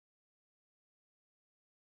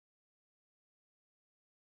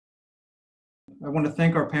I want to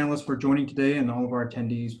thank our panelists for joining today and all of our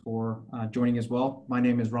attendees for joining as well. My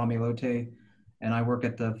name is Rami Lote, and I work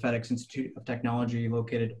at the FedEx Institute of Technology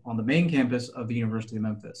located on the main campus of the University of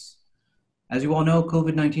Memphis. As you all know,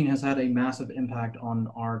 COVID-19 has had a massive impact on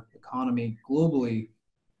our economy globally.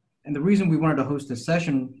 And the reason we wanted to host this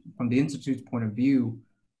session from the Institute's point of view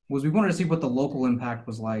was we wanted to see what the local impact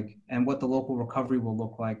was like and what the local recovery will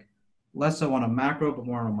look like, less so on a macro, but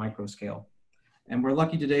more on a micro scale. And we're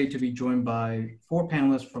lucky today to be joined by 4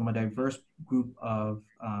 panelists from a diverse group of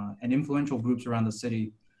and influential groups around the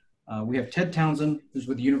city. We have Ted Townsend, who's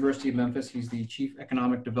with the University of Memphis. He's the Chief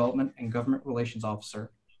Economic Development and Government Relations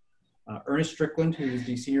Officer. Ernest Strickland, who is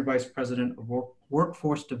the Senior Vice President of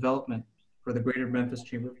Workforce Development for the Greater Memphis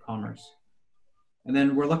Chamber of Commerce. And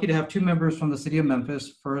then we're lucky to have 2 members from the City of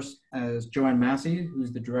Memphis. First is Joanne Massey,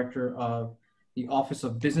 who's the Director of the Office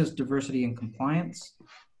of Business Diversity and Compliance.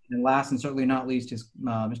 And last and certainly not least is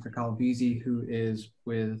Mr. Calabisi, who is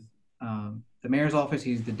with the Mayor's Office.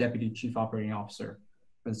 He's the Deputy Chief Operating Officer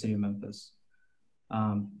for the City of Memphis.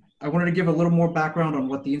 I wanted to give a little more background on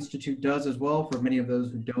what the Institute does as well for many of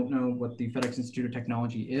those who don't know what the FedEx Institute of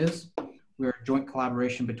Technology is. We're a joint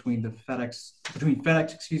collaboration between FedEx,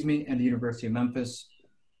 and the University of Memphis,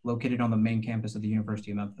 located on the main campus of the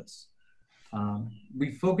University of Memphis.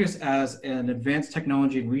 We focus as an advanced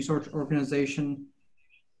technology and research organization,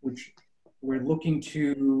 which we're looking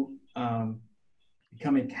to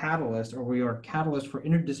become a catalyst, or we are a catalyst for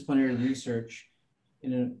interdisciplinary research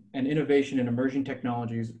and innovation in emerging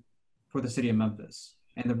technologies for the City of Memphis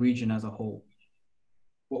and the region as a whole.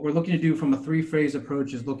 What we're looking to do from a 3-phase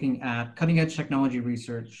approach is looking at cutting edge technology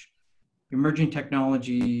research, emerging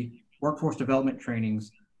technology, workforce development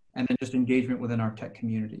trainings, and then just engagement within our tech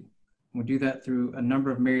community. And we do that through a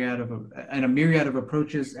number of myriad of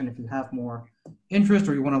approaches. And if you have more interest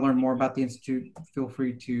or you want to learn more about the Institute, feel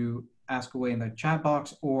free to ask away in the chat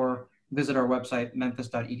box or visit our website,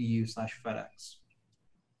 memphis.edu/FedEx.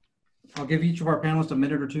 I'll give each of our panelists a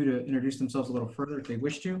minute or two to introduce themselves a little further if they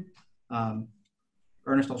wish to.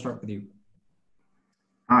 Ernest, I'll start with you.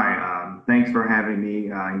 Hi, thanks for having me,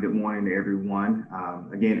 and good morning to everyone.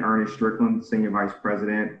 Again, Ernest Strickland, Senior Vice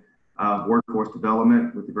President of Workforce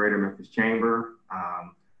Development with the Greater Memphis Chamber.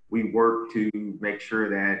 We work to make sure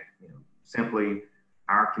that simply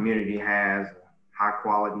our community has a high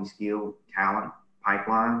quality skilled talent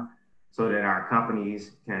pipeline so that our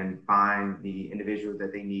companies can find the individuals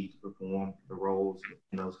that they need to perform the roles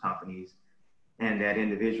in those companies, and that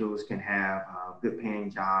individuals can have good paying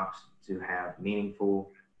jobs, to have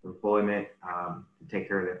meaningful employment, to take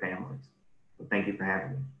care of their families. So thank you for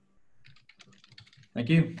having me. Thank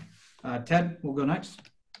you. Ted, we'll go next.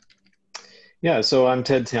 Yeah, so I'm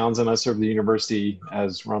Ted Townsend. I serve the university,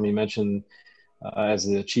 as Rami mentioned, as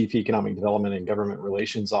the Chief Economic Development and Government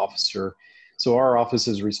Relations Officer. So our office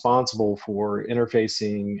is responsible for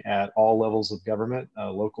interfacing at all levels of government,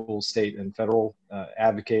 local, state, and federal,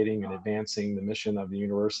 advocating and advancing the mission of the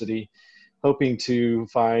university, hoping to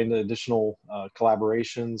find additional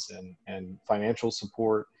collaborations and financial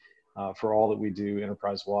support for all that we do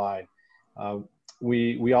enterprise-wide.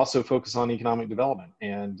 We also focus on economic development,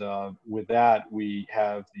 and with that, we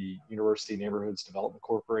have the University Neighborhoods Development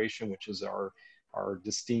Corporation, which is our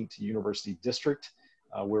distinct university district,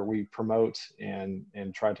 where we promote and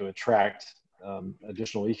try to attract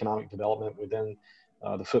additional economic development within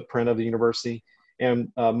the footprint of the university.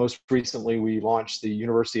 And most recently, we launched the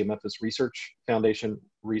University of Memphis Research Foundation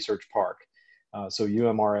Research Park, so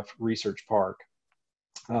UMRF Research Park,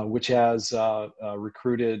 which has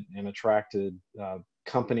recruited and attracted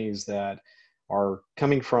companies that are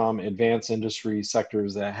coming from advanced industry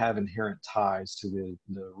sectors that have inherent ties to the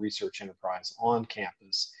research enterprise on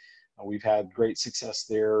campus. We've had great success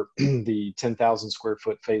there. The 10,000 square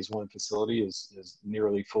foot phase 1 facility is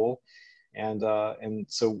nearly full. And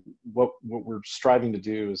so what we're striving to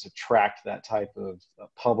do is attract that type of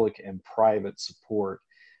public and private support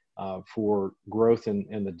for growth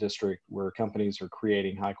in the district, where companies are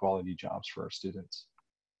creating high quality jobs for our students.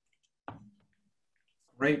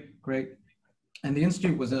 Great. And the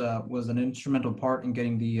Institute was an instrumental part in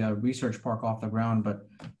getting the research park off the ground, but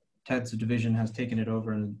Ted's division has taken it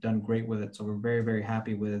over and done great with it. So we're very, very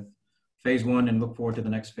happy with phase 1 and look forward to the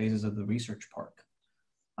next phases of the research park.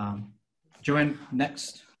 Joanne,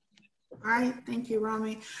 next. All right, thank you,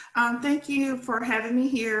 Rami. Thank you for having me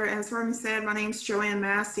here. As Rami said, my name is Joanne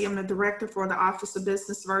Massey. I'm the Director for the Office of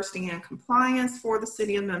Business Diversity and Compliance for the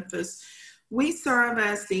City of Memphis. We serve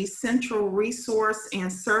as the central resource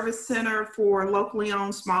and service center for locally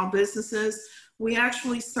owned small businesses. We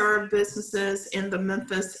actually serve businesses in the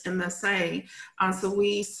Memphis MSA. So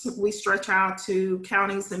we stretch out to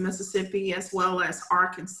counties in Mississippi as well as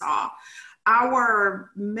Arkansas. Our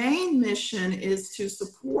main mission is to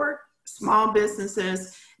support small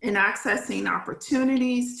businesses in accessing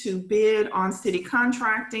opportunities to bid on city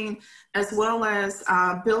contracting, as well as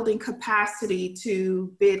building capacity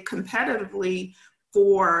to bid competitively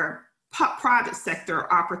for private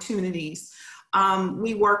sector opportunities.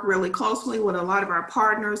 We work really closely with a lot of our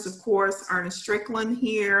partners, of course, Ernest Strickland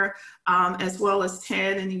here, as well as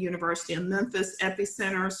TED and the University of Memphis,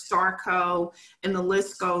 Epicenter, Starco, and the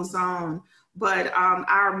list goes on. But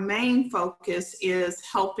our main focus is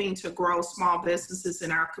helping to grow small businesses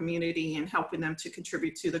in our community and helping them to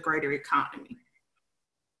contribute to the greater economy.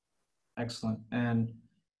 Excellent. And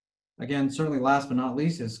again, certainly last but not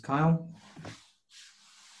least is Kyle.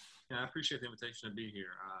 Yeah, I appreciate the invitation to be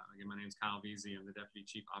here. Again, my name is Kyle Veazey. I'm the Deputy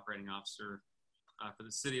Chief Operating Officer for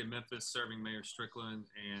the City of Memphis, serving Mayor Strickland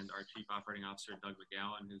and our Chief Operating Officer, Doug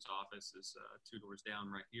McGowan, whose office is 2 doors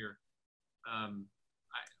down right here.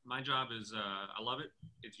 My job is, I love it.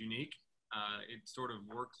 It's unique. It sort of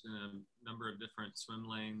works in a number of different swim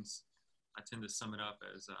lanes. I tend to sum it up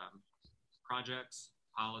as projects,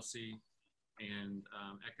 policy, and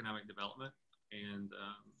economic development. And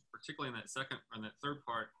particularly in that third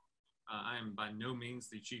part, I am by no means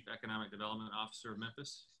the Chief Economic Development Officer of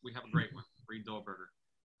Memphis. We have a great one, Reed Dolberger.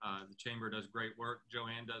 The Chamber does great work,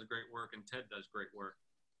 Joanne does great work, and Ted does great work.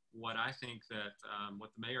 What I think that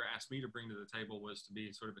what the mayor asked me to bring to the table was to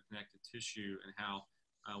be sort of a connective tissue and how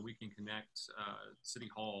we can connect City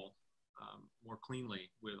Hall more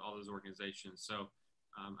cleanly with all those organizations. So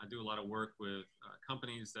I do a lot of work with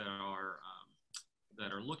companies that are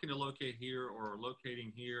looking to locate here or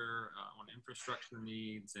locating here on infrastructure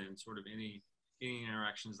needs and sort of any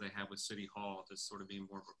interactions they have with City Hall to sort of be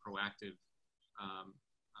more of a proactive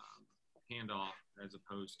handoff as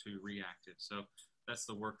opposed to reactive. So that's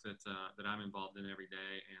the work that I'm involved in every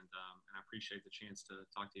day, and I appreciate the chance to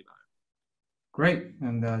talk to you about it. Great.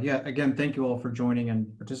 And yeah, again, thank you all for joining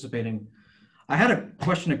and participating. I had a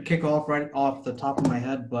question to kick off right off the top of my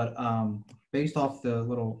head, but based off the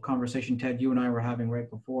little conversation, Ted, you and I were having right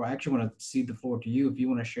before, I actually want to cede the floor to you if you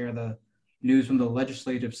want to share the news from the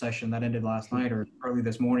legislative session that ended last night or early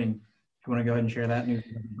this morning. If you want to go ahead and share that news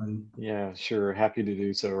with everybody. Yeah, sure. Happy to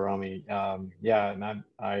do so, Rami. Yeah, and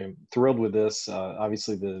I'm thrilled with this.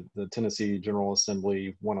 Obviously, the Tennessee General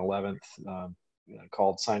Assembly 111th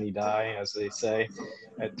called sine die, as they say,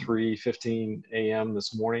 at 3:15 a.m.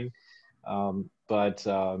 this morning. But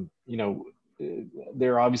you know,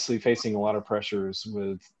 they're obviously facing a lot of pressures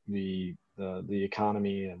with the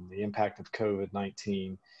economy and the impact of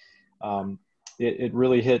COVID-19. It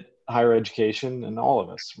really hit higher education and all of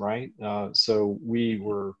us, right? So we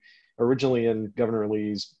were originally in Governor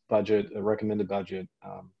Lee's budget, a recommended budget,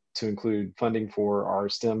 to include funding for our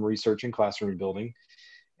STEM research and classroom building,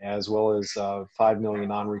 as well as $5 million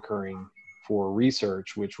non-recurring for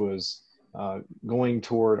research, which was going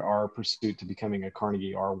toward our pursuit to becoming a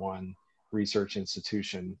Carnegie R1 research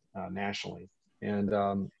institution nationally.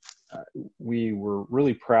 And we were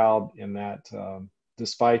really proud in that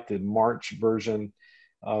despite the March version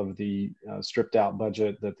of the stripped out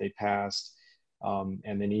budget that they passed,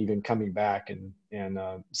 and then even coming back and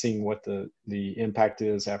seeing what the impact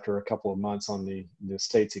is after a couple of months on the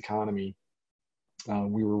state's economy,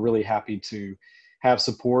 we were really happy to have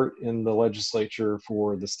support in the legislature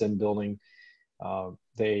for the STEM building.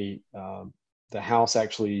 The House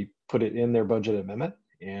actually put it in their budget amendment,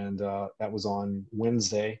 and that was on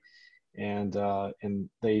Wednesday, and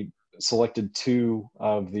they selected 2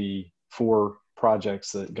 of the 4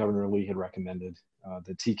 projects that Governor Lee had recommended.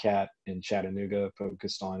 The TCAT in Chattanooga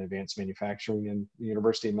focused on advanced manufacturing, and the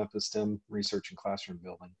University of Memphis STEM research and classroom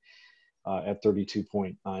building at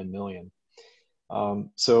 $32.9 million.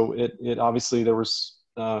 So it obviously there was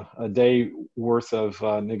a day worth of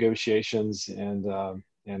negotiations, and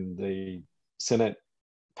the Senate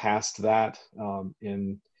passed that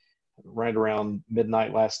in right around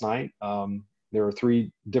midnight last night. There are 3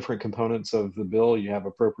 different components of the bill. You have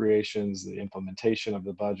appropriations, the implementation of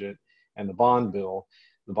the budget, and the bond bill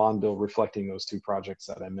reflecting those 2 projects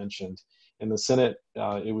that I mentioned. In the Senate,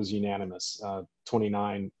 it was unanimous,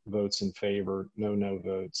 29 votes in favor, no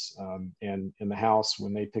votes. And in the House,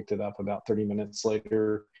 when they picked it up about 30 minutes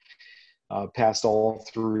later, passed all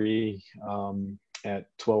 3 at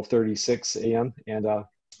 12:36 a.m. And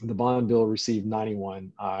the bond bill received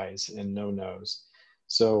 91 ayes and no noes.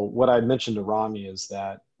 So what I mentioned to Rami is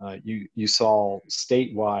that you saw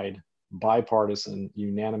statewide bipartisan,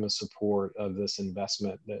 unanimous support of this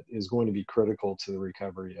investment that is going to be critical to the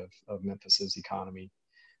recovery of Memphis's economy.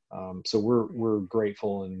 So we're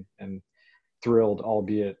grateful and thrilled,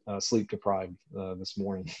 albeit sleep deprived this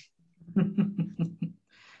morning.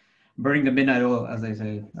 Burning the midnight oil, as they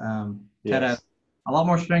say. Ted has a lot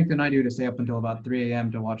more strength than I do to stay up until about 3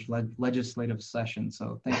 a.m. to watch legislative sessions.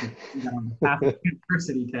 So thank you on behalf of the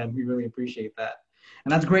university, Ted. We really appreciate that.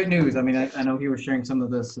 And that's great news. I mean, I know he was sharing some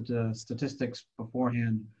of the statistics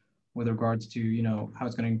beforehand with regards to, you know, how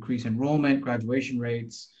it's going to increase enrollment, graduation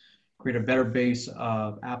rates, create a better base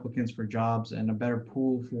of applicants for jobs and a better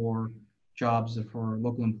pool for jobs for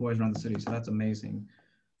local employees around the city. So that's amazing.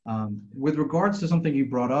 With regards to something you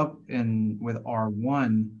brought up with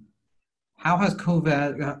R1, how has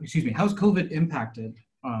COVID impacted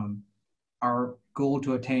our goal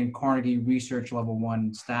to attain Carnegie Research Level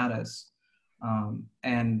 1 status?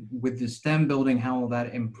 And with the STEM building, how will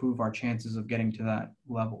that improve our chances of getting to that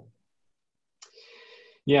level?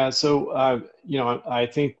 Yeah, so, you know, I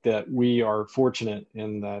think that we are fortunate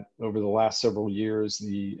in that over the last several years,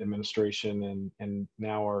 the administration and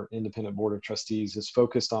now our independent board of trustees is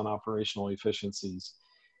focused on operational efficiencies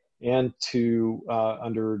and to,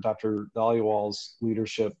 under Dr. Dhaliwal's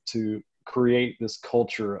leadership, to create this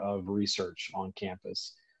culture of research on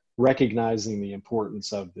campus, recognizing the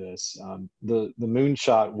importance of this. The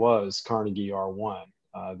moonshot was Carnegie R1.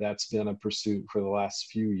 That's been a pursuit for the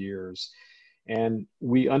last few years. And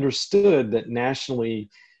we understood that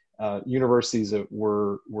nationally, universities that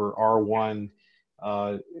were R1,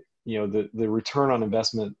 you know, the return on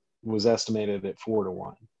investment was estimated at 4 to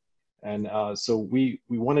 1. And so we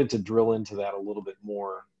wanted to drill into that a little bit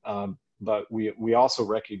more. But we also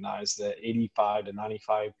recognize that 85 to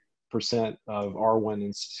 95% of R1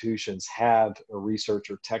 institutions have a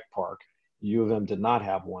research or tech park. U of M did not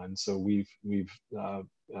have one, so we've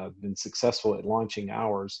been successful at launching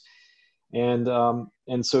ours. And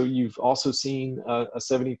so you've also seen a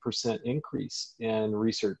 70% increase in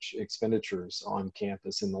research expenditures on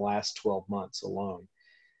campus in the last 12 months alone.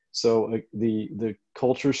 So the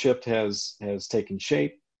culture shift has taken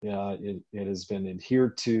shape. It has been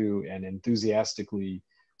adhered to and enthusiastically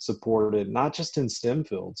supported, not just in STEM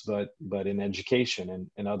fields, but in education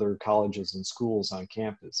and other colleges and schools on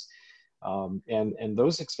campus. And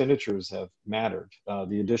those expenditures have mattered.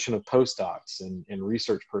 The addition of postdocs and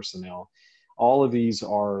research personnel, all of these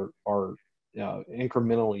are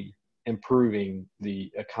incrementally improving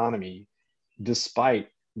the economy despite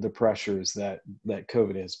the pressures that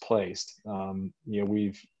COVID has placed. You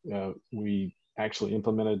know, we actually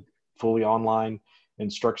implemented fully online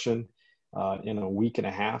instruction in a week and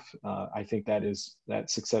a half. I think that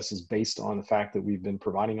success is based on the fact that we've been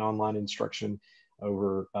providing online instruction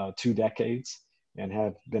over 2 decades and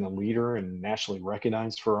have been a leader and nationally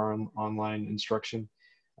recognized for our online instruction.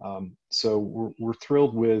 So we're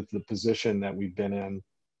thrilled with the position that we've been in.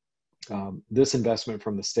 This investment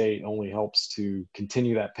from the state only helps to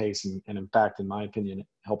continue that pace and in fact, in my opinion,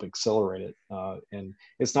 help accelerate it. And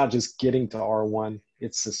it's not just getting to R1,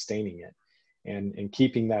 it's sustaining it and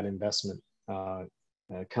keeping that investment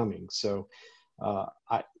coming. So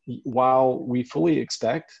while we fully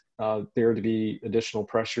expect there to be additional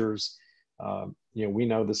pressures, you know, we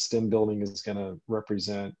know the STEM building is going to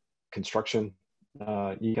represent construction,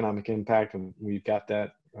 economic impact, and we've got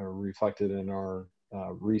that reflected in our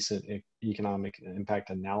recent economic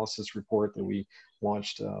impact analysis report that we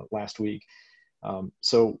launched last week.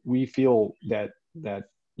 So we feel that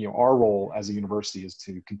you know, our role as a university is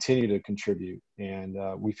to continue to contribute, and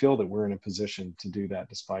we feel that we're in a position to do that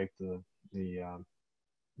despite the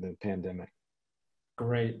pandemic.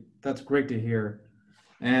 Great, that's great to hear.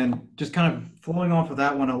 And just kind of flowing off of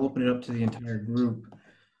that one, I'll open it up to the entire group.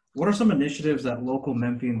 What are some initiatives that local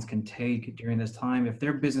Memphians can take during this time if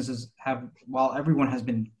their businesses while everyone has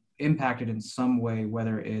been impacted in some way,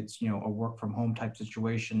 whether it's, you know, a work from home type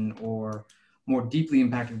situation or more deeply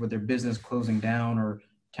impacted with their business closing down or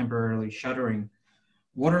temporarily shuttering?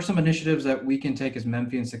 What are some initiatives that we can take as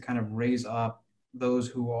Memphians to kind of raise up those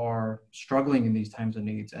who are struggling in these times of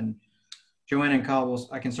needs? And Joanne and Kyle,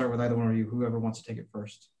 I can start with either one of you, whoever wants to take it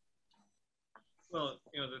first. Well,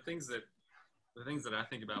 you know, the things that I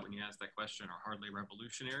think about when you ask that question are hardly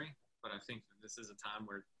revolutionary, but I think that this is a time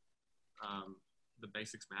where the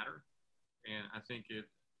basics matter. And I think it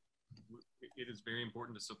is very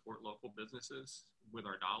important to support local businesses with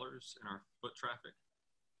our dollars and our foot traffic.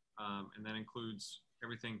 And that includes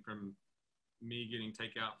everything from me getting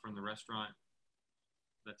takeout from the restaurant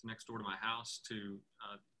that's next door to my house to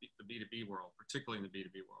the B2B world, particularly in the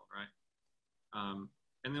B2B world, right?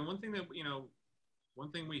 And then one thing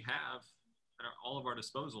we have at all of our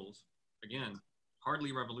disposals again,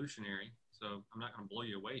 hardly revolutionary. So I'm not going to blow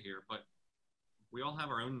you away here, but we all have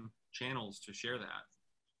our own channels to share that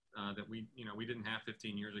we didn't have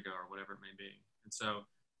 15 years ago or whatever it may be. And so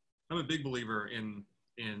I'm a big believer in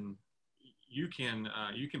you can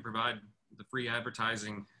provide the free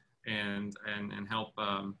advertising and help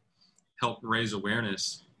raise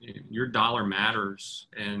awareness. Your dollar matters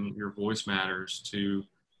and your voice matters to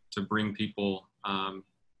bring people around.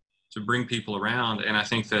 And I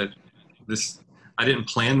think that I didn't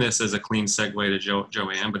plan this as a clean segue to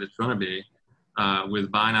Joanne, but it's going to be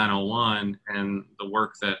with Buy 901 and the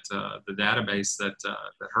work that the database that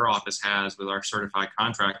her office has with our certified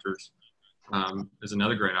contractors is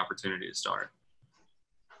another great opportunity to start.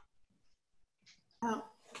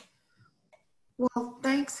 Well,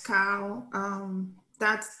 thanks, Kyle.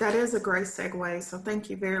 That is a great segue, so thank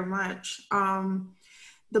you very much.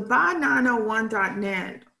 The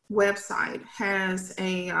buy901.net website has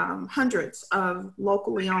hundreds of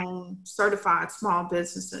locally owned certified small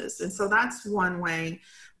businesses. And so that's one way,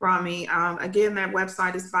 Rami. Again, that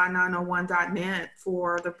website is buy901.net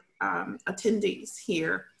for the attendees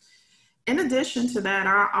here. In addition to that,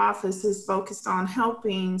 our office is focused on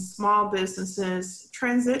helping small businesses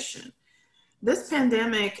transition. This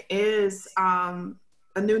pandemic is a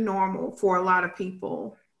new normal for a lot of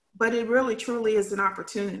people, but it really truly is an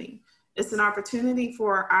opportunity. It's an opportunity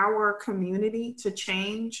for our community to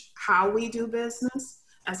change how we do business.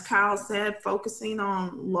 As Kyle said, focusing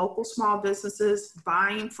on local small businesses,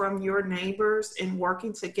 buying from your neighbors and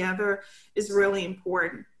working together is really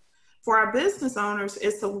important. For our business owners,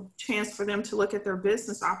 it's a chance for them to look at their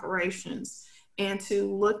business operations and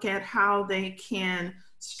to look at how they can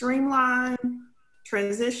streamline,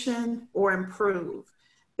 transition, or improve.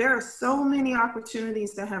 There are so many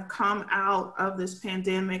opportunities that have come out of this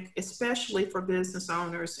pandemic, especially for business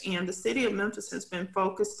owners. And the City of Memphis has been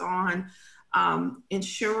focused on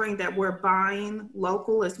ensuring that we're buying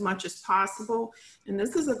local as much as possible. And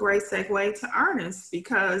this is a great segue to Ernest,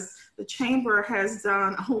 because the Chamber has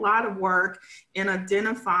done a lot of work in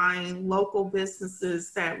identifying local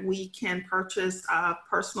businesses that we can purchase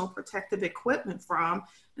personal protective equipment from.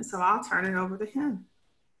 And so I'll turn it over to him.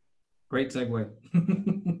 Great segue.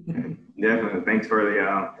 Definitely. Thanks for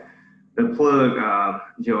the plug,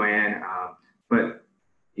 Joanne. But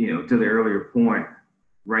to the earlier point,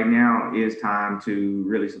 right now is time to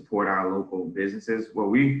really support our local businesses.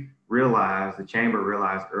 What we realized, the Chamber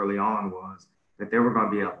realized early on, was that there were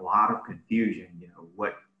going to be a lot of confusion.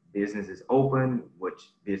 What business is open,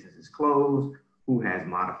 which business is closed, who has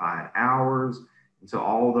modified hours. And so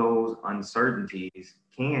all those uncertainties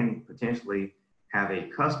can potentially have a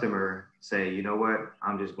customer say, you know what,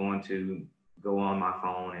 I'm just going to go on my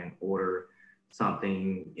phone and order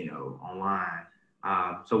something, online.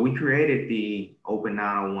 So we created the Open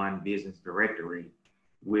 901 Business Directory,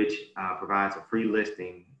 which provides a free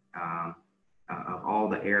listing of all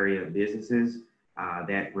the area businesses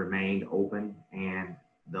that remained open and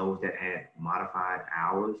those that had modified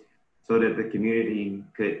hours, so that the community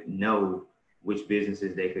could know which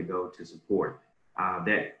businesses they could go to support.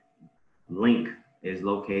 That link is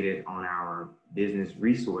located on our business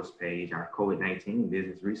resource page, our COVID-19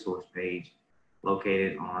 business resource page,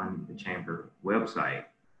 located on the Chamber website.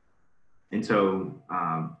 And so,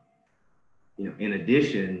 in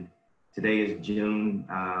addition, today is June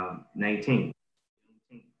 19th,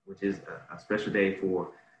 which is a special day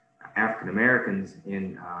for African Americans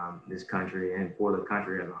in this country and for the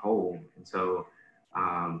country as a whole. And so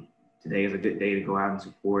today is a good day to go out and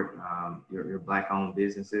support your Black-owned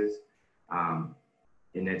businesses.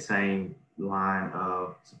 In that same line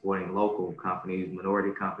of supporting local companies,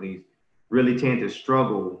 minority companies really tend to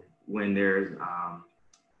struggle when there's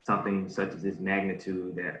something such as this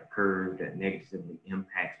magnitude that occurs that negatively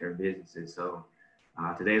impacts their businesses. So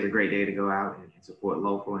today is a great day to go out and support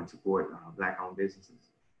local and support Black-owned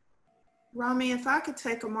businesses. Rami, if I could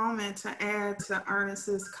take a moment to add to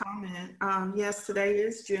Ernest's comment. Yes, today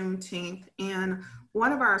is Juneteenth, and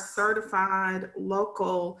one of our certified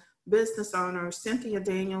local business owners, Cynthia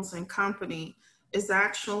Daniels and Company, is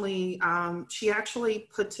actually, she actually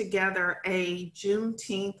put together a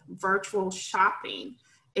Juneteenth virtual shopping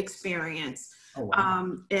experience. Oh,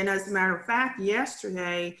 wow. And as a matter of fact,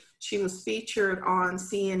 yesterday, she was featured on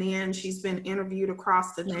CNN. She's been interviewed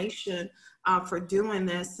across the nation for doing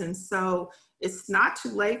this. And so it's not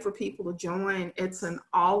too late for people to join. It's an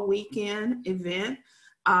all weekend event,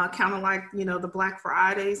 kind of like, the Black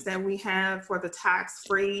Fridays that we have for the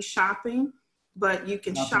tax-free shopping. but you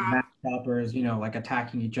can Not the shop. mass shoppers, you know, like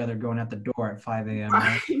attacking each other going at the door at 5 a.m.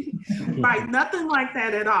 Right, Right? right, nothing like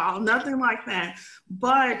that at all, nothing like that.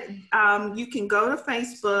 But you can go to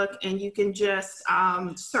Facebook and you can just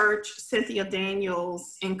search Cynthia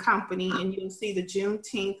Daniels and Company, and you'll see the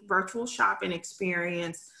Juneteenth virtual shopping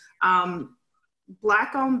experience.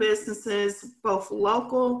 Black-owned businesses, both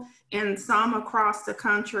local and some across the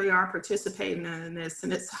country, are participating in this,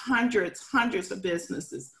 and it's hundreds of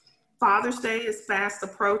businesses. Father's Day is fast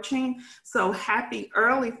approaching, so happy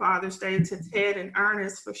early Father's Day to Ted and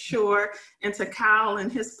Ernest for sure, and to Kyle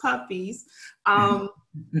and his puppies.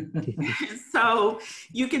 So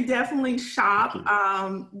you can definitely shop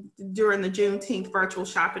during the Juneteenth virtual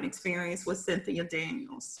shopping experience with Cynthia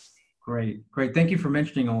Daniels. Great. Thank you for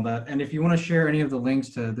mentioning all that. And if you want to share any of the links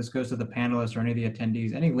to, this goes to the panelists or any of the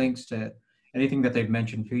attendees, any links to anything that they've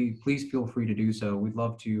mentioned, please feel free to do so. We'd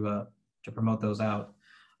love to promote those out.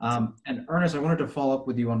 And Ernest, I wanted to follow up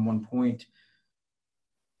with you on one point.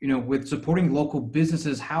 You know, with supporting local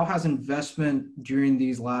businesses, how has investment during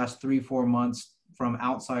these last 3-4 months from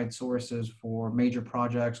outside sources for major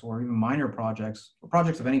projects or even minor projects, or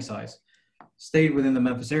projects of any size, stayed within the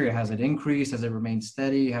Memphis area? Has it increased? Has it remained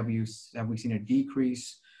steady? Have we seen a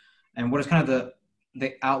decrease? And what is kind of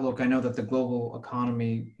the outlook? I know that the global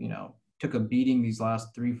economy, you know, took a beating these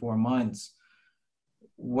last 3-4 months.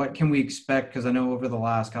 What can we expect? Because I know over the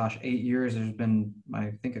last, 8 years, there's been,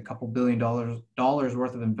 I think, a couple $1 billion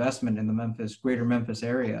worth of investment in the greater Memphis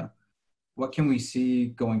area. What can we see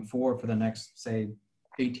going forward for the next, say,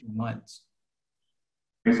 18 months?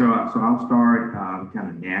 So I'll start kind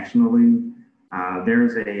of nationally.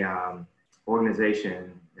 There's a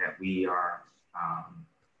organization that we are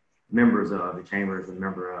members of. The Chamber is a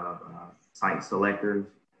member of Site Selectors,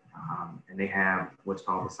 and they have what's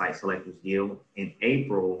called the Site Selectors Guild. In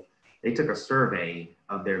April, they took a survey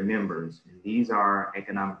of their members, and these are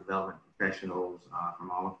economic development professionals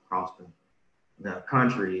from all across the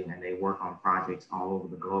country, and they work on projects all over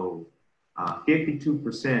the globe.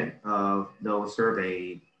 52% of those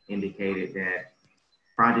surveyed indicated that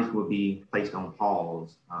projects will be placed on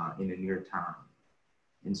pause in the near term.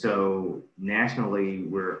 And so nationally,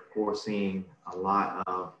 we're of course seeing a lot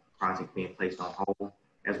of projects being placed on hold.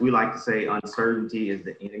 As we like to say, uncertainty is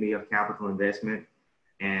the enemy of capital investment.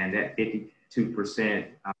 And that 52%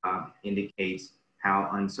 indicates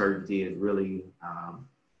how uncertainty is really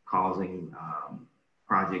causing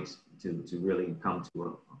projects to really come to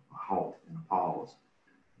a halt and a pause.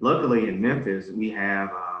 Luckily in Memphis, we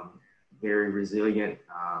have very resilient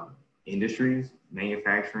industries,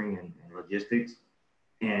 manufacturing and logistics.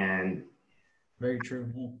 And very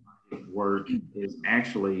true. Work is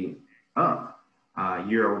actually up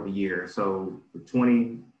year over year. So for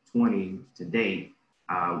 2020 to date,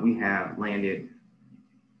 we have landed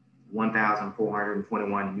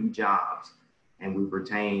 1,421 new jobs, and we've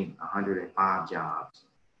retained 105 jobs,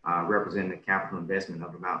 representing a capital investment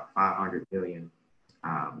of about $500 billion.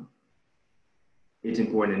 It's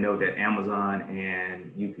important to note that Amazon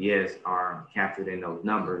and UPS are captured in those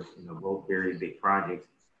numbers, both very big projects.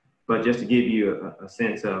 But just to give you a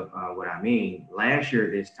sense of what I mean, last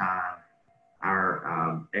year this time,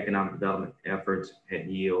 our economic development efforts had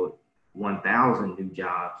yielded 1,000 new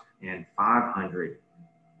jobs and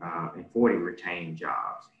 540 retained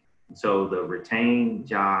jobs. So the retained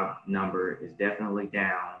job number is definitely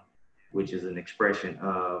down, which is an expression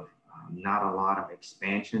of not a lot of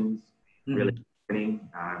expansions really happening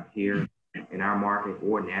here in our market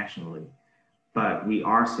or nationally. But we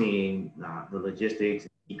are seeing the logistics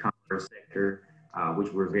and e-commerce sector,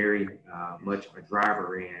 which we're very much a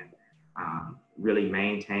driver in, really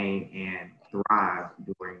maintain and thrive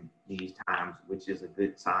during these times, which is a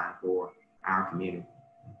good sign for our community.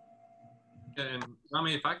 And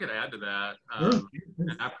Rami, if I could add to that, and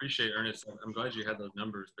I appreciate Ernest, I'm glad you had those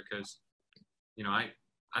numbers because,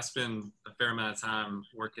 I spend a fair amount of time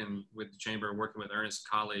working with the Chamber, working with Ernest's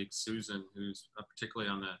colleague, Susan, who's particularly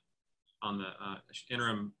on the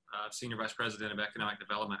interim Senior Vice President of Economic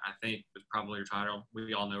Development, I think was probably her title.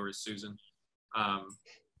 We all know her as Susan. I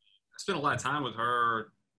spent a lot of time with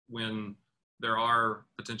her when there are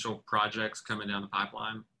potential projects coming down the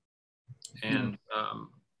pipeline. And,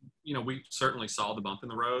 we certainly saw the bump in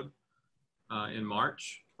the road in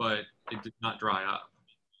March, but it did not dry up.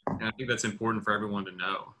 And I think that's important for everyone to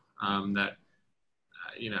know that,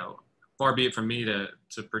 far be it from me to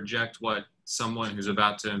project what someone who's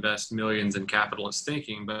about to invest millions in capital is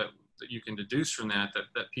thinking, but that you can deduce from that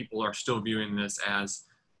people are still viewing this as,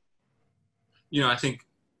 I think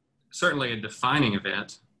certainly a defining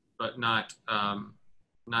event, but not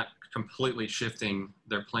not completely shifting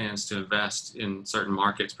their plans to invest in certain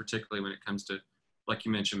markets, particularly when it comes to, like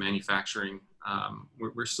you mentioned, manufacturing.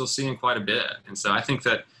 We're still seeing quite a bit. And so I think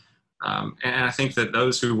that, and I think that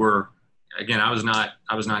those who were, again, I was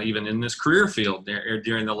not even in this career field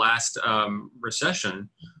during the last recession,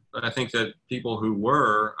 but I think that people who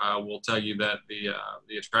were will tell you that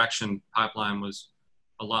the attraction pipeline was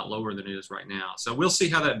a lot lower than it is right now. So we'll see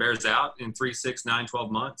how that bears out in 3, 6, 9,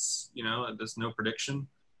 12 months. You know, there's no prediction,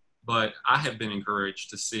 but I have been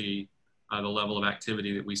encouraged to see the level of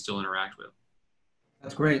activity that we still interact with.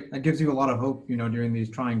 That's great. That gives you a lot of hope, you know, during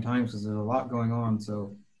these trying times, because there's a lot going on.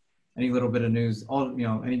 So any little bit of news,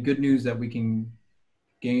 any good news that we can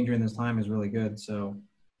gain during this time is really good. So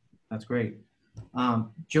that's great.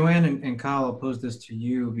 Joanne and Kyle, I'll pose this to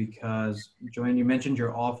you because, Joanne, you mentioned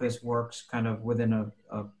your office works kind of within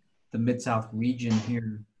the Mid-South region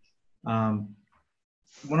here.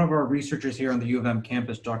 One of our researchers here on the U of M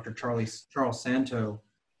campus, Dr. Charles Santo,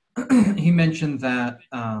 he mentioned that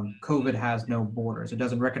COVID has no borders. It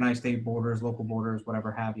doesn't recognize state borders, local borders,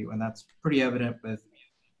 whatever have you. And that's pretty evident with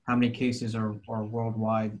how many cases are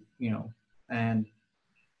worldwide, you know, and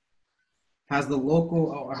have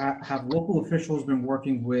local officials been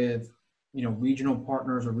working with, you know, regional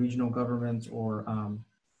partners or regional governments or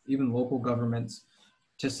even local governments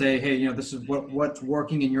to say, hey, you know, this is what's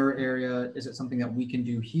working in your area. Is it something that we can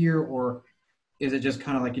do here, or is it just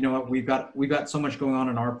kind of like, you know what, we've got so much going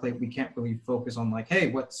on our plate, we can't really focus on like,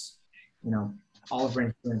 hey, what's, you know, Olive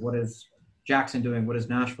Branch doing, what is Jackson doing, what is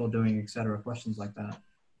Nashville doing, et cetera, questions like that.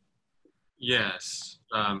 Yes.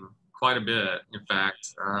 Quite a bit, in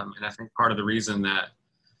fact, and I think part of the reason that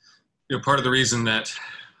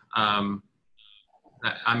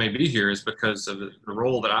I may be here is because of the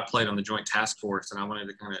role that I played on the Joint Task Force, and I wanted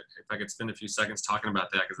to kind of, if I could spend a few seconds talking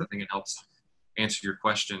about that, because I think it helps answer your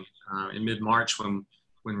question. In mid-March, when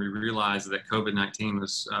we realized that COVID-19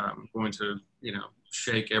 was going to, you know,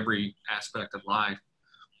 shake every aspect of life,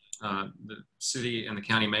 the city and the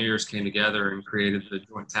county mayors came together and created the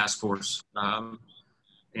Joint Task Force.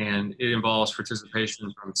 And it involves participation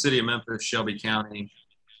from the City of Memphis, Shelby County,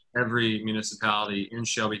 every municipality in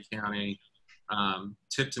Shelby County,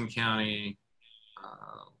 Tipton County,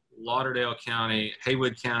 Lauderdale County,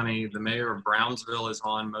 Haywood County. The mayor of Brownsville is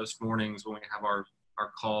on most mornings when we have our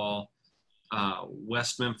call.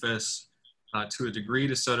 West Memphis, to a degree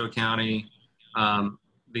DeSoto County,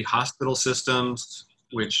 the hospital systems,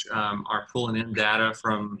 which are pulling in data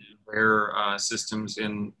from their systems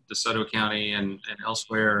in DeSoto County and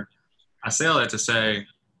elsewhere. I say all that to say,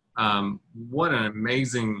 what an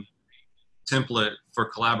amazing template for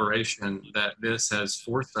collaboration that this has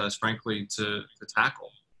forced us, frankly, to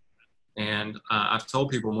tackle. And I've told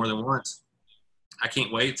people more than once, I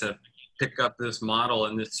can't wait to pick up this model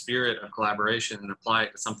and this spirit of collaboration and apply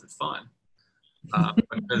it to something fun.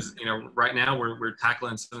 Because, you know, right now we're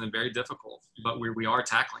tackling something very difficult, but we are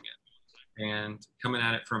tackling it and coming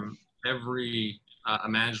at it from every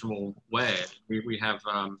imaginable way. We have,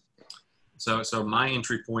 so my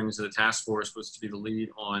entry point into the task force was to be the lead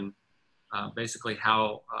on basically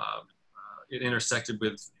how it intersected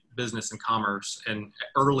with business and commerce. And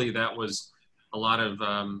early that was a lot of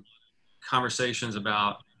conversations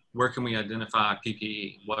about where can we identify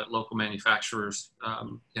PPE, what local manufacturers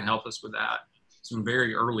can help us with that. Some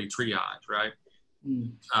very early triage, right?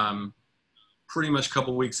 Pretty much a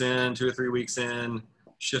couple weeks in, 2 or 3 weeks in,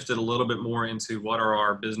 shifted a little bit more into what are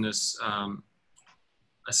our business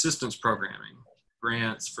assistance programming,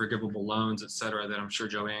 grants, forgivable loans, et cetera, that I'm sure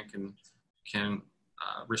Joanne can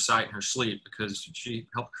recite in her sleep because she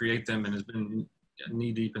helped create them and has been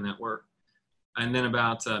knee deep in that work. And then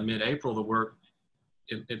about mid-April, the work,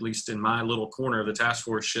 at least in my little corner of the task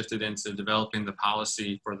force, shifted into developing the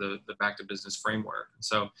policy for the back to business framework.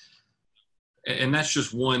 So, and that's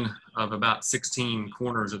just one of about 16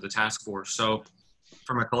 corners of the task force. So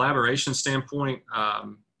from a collaboration standpoint,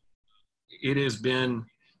 it has been,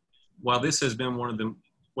 while this has been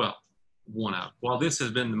while this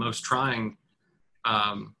has been the most trying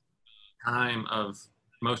time of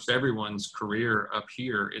most everyone's career up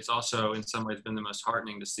here, it's also in some ways been the most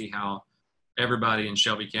heartening to see how everybody in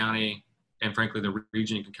Shelby County and frankly the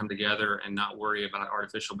region can come together and not worry about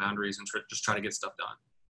artificial boundaries and just try to get stuff done.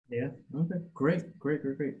 Yeah, okay,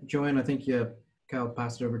 great. Joanne, I think Kyle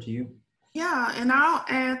passed it over to you. Yeah, and I'll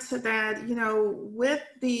add to that, you know, with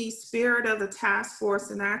the spirit of the task force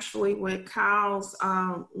and actually with Kyle's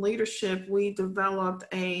leadership, we developed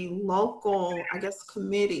a local, I guess,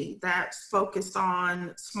 committee that's focused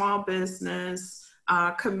on small business,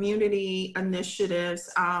 community initiatives,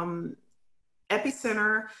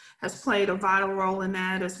 Epicenter has played a vital role in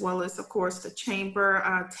that, as well as, of course, the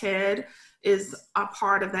chamber. TED is a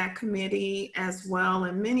part of that committee as well,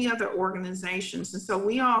 and many other organizations. And so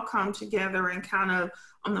we all come together and kind of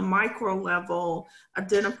on the micro level,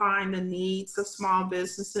 identifying the needs of small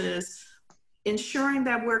businesses, ensuring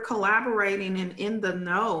that we're collaborating and in the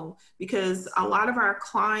know, because a lot of our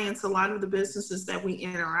clients, a lot of the businesses that we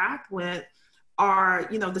interact with are,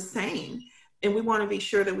 the same. And we want to be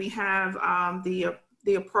sure that we have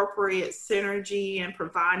the appropriate synergy and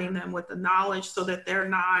providing them with the knowledge so that they're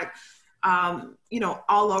not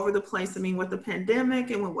all over the place. I mean, with the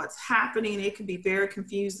pandemic and with what's happening, it can be very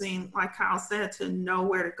confusing, like Kyle said, to know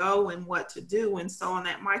where to go and what to do. And so on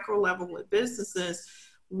that micro level with businesses,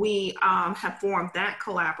 we have formed that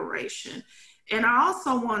collaboration. And I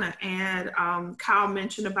also want to add, Kyle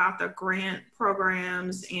mentioned about the grant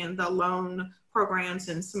programs and the loan programs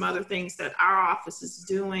and some other things that our office is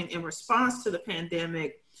doing in response to the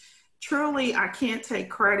pandemic. Truly, I can't take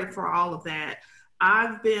credit for all of that.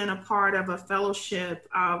 I've been a part of a fellowship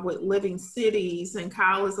with Living Cities, and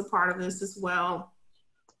Kyle is a part of this as well,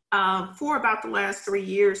 for about the last 3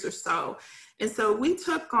 years or so. And so we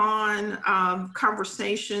took on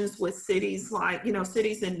conversations with cities like,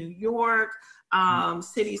 cities in New York,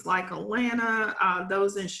 cities like Atlanta,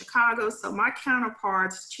 those in Chicago. So my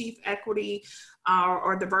counterparts, chief equity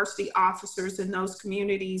or diversity officers in those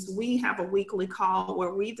communities, we have a weekly call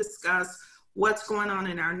where we discuss what's going on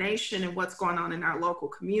in our nation and what's going on in our local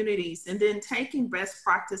communities, and then taking best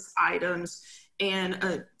practice items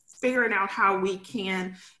and figuring out how we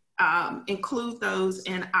can include those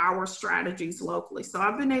in our strategies locally. So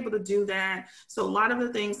I've been able to do that. So a lot of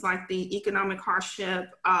the things like the economic hardship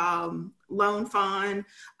loan fund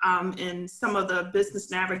and some of the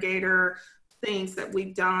business navigator things that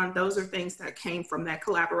we've done, those are things that came from that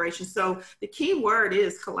collaboration. So the key word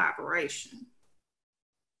is collaboration.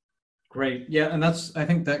 Great. Yeah. And I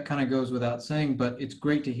think that kind of goes without saying, but it's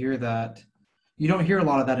great to hear that. You don't hear a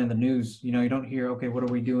lot of that in the news. You don't hear, okay, what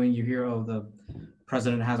are we doing? You hear, oh, the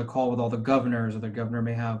president has a call with all the governors, or the governor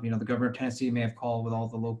may have, the governor of Tennessee may have called with all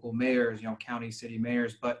the local mayors, county, city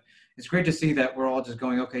mayors. But it's great to see that we're all just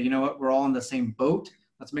going, okay, you know what? We're all in the same boat.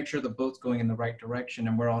 Let's make sure the boat's going in the right direction,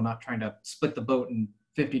 and we're all not trying to split the boat in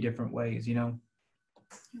 50 different ways,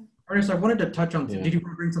 Ernest, I wanted to touch on, Did you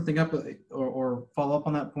want to bring something up or follow up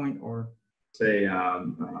on that point, or? Say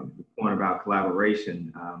the point about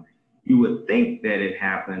collaboration. You would think that it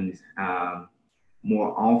happens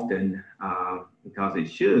more often because it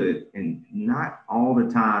should, and not all the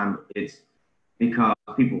time. It's because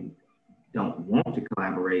people don't want to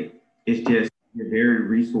collaborate. It's just they're very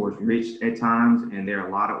resource rich at times, and there are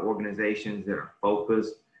a lot of organizations that are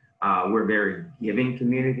focused. We're a very giving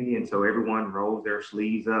community, and so everyone rolls their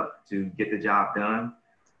sleeves up to get the job done.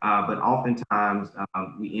 But oftentimes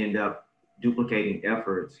we end up duplicating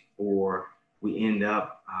efforts, or we end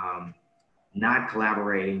up not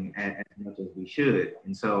collaborating as much as we should.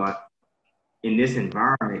 And so in this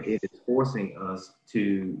environment, it is forcing us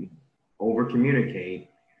to over communicate,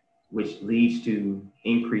 which leads to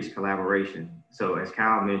increased collaboration. So as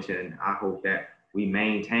Kyle mentioned, I hope that we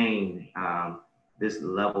maintain this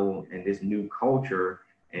level and this new culture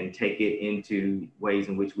and take it into ways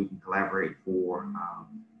in which we can collaborate for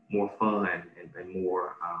more fun and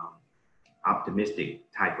more optimistic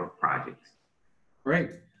type of projects.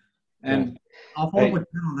 Great. And I'll follow up with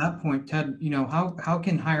Ted on that point. Ted, how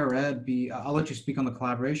can higher ed be, I'll let you speak on the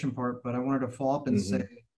collaboration part, but I wanted to follow up and say,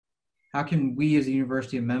 how can we as the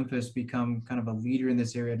University of Memphis become kind of a leader in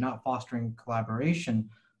this area, not fostering collaboration,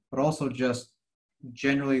 but also just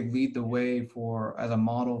generally lead the way as a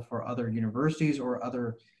model for other universities or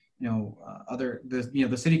other,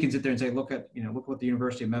 the city can sit there and say, look what the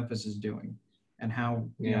University of Memphis is doing, and how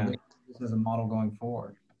this is a model going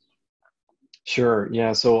forward. Sure.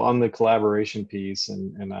 Yeah. So on the collaboration piece,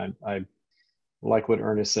 and I like what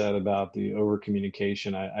Ernest said about the over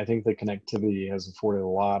communication. I think the connectivity has afforded a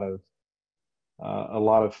lot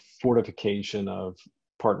of fortification of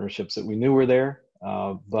partnerships that we knew were there,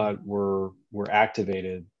 but were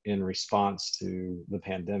activated in response to the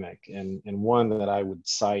pandemic. And one that I would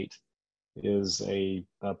cite is a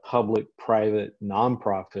public-private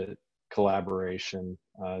nonprofit collaboration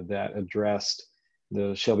that addressed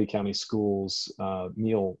the Shelby County Schools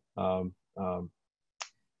meal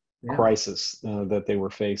crisis that they were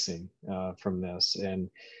facing from this. And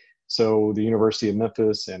so the University of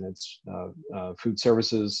Memphis and its food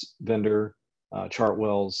services vendor,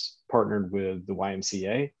 Chartwell's, partnered with the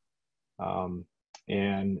YMCA.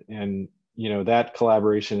 And that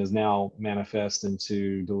collaboration is now manifest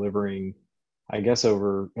into delivering, I guess,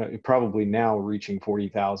 over probably now reaching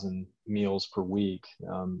 40,000 meals per week.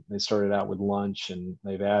 They started out with lunch, and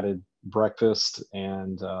they've added breakfast,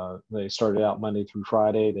 and they started out Monday through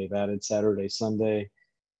Friday. They've added Saturday, Sunday.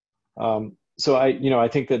 So I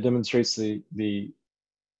think that demonstrates the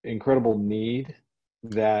incredible need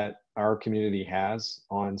that our community has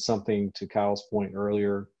on something, to Kyle's point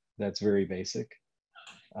earlier, that's very basic.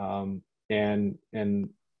 And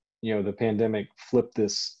the pandemic flipped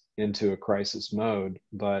this into a crisis mode,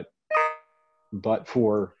 but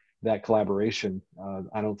for that collaboration,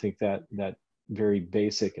 I don't think that very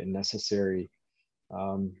basic and necessary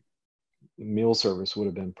meal service would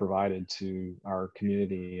have been provided to our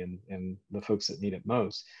community and the folks that need it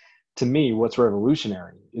most. To me, what's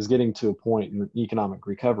revolutionary is getting to a point in economic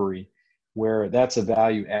recovery where that's a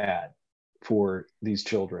value add for these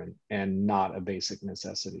children and not a basic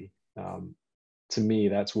necessity. To me,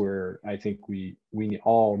 that's where I think we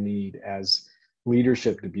all need, as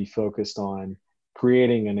leadership, to be focused on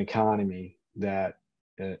creating an economy that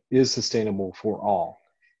is sustainable for all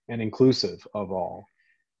and inclusive of all,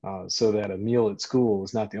 so that a meal at school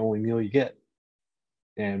is not the only meal you get.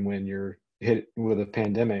 And when you're hit with a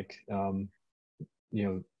pandemic, the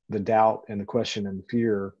doubt and the question and the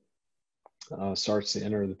fear starts to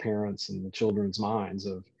enter the parents and the children's minds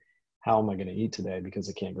of, how am I going to eat today because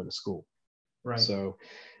I can't go to school? Right. So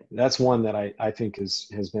that's one that I think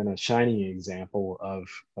has been a shining example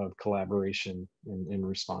of collaboration in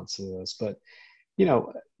response to this. But,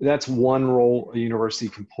 that's one role a university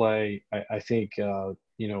can play. I think,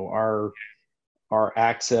 our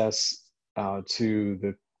access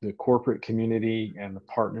to the corporate community and the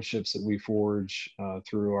partnerships that we forge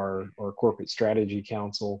through our corporate strategy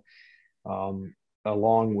council,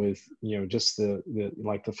 along with just the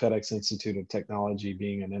like the FedEx Institute of Technology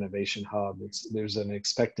being an innovation hub. There's an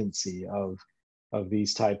expectancy of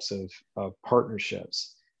these types of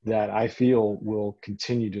partnerships that I feel will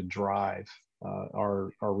continue to drive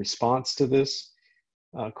our response to this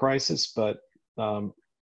crisis, but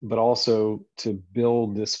also to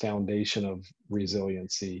build this foundation of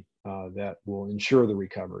resiliency that will ensure the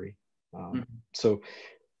recovery. So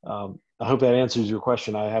I hope that answers your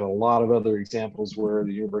question. I have a lot of other examples where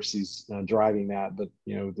the university's driving that, but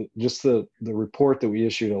just the report that we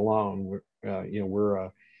issued alone, we're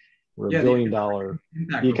a $1 billion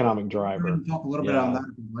economic driver. Talk a little bit on that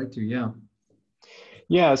if you'd like to.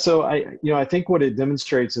 Yeah. So I think what it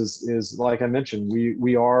demonstrates is like I mentioned,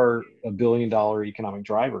 we are $1 billion economic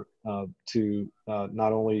driver to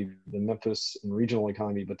not only the Memphis and regional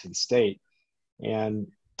economy, but to the state. And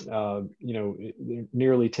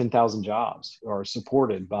nearly 10,000 jobs are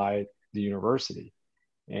supported by the university,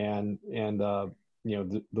 and the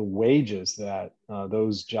wages that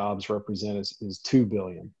those jobs represent is $2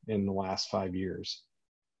 billion in the last 5 years.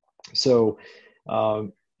 So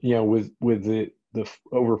with the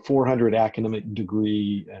over 400 academic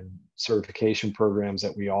degree and certification programs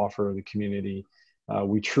that we offer the community,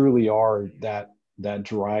 we truly are that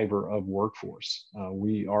driver of workforce.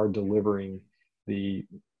 We are delivering the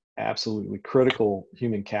absolutely critical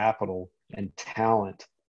human capital and talent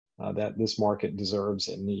that this market deserves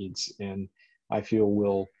and needs, and I feel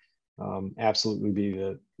will absolutely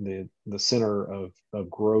be the center of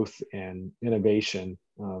growth and innovation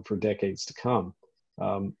for decades to come.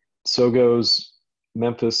 So goes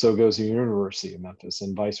Memphis, so goes the University of Memphis,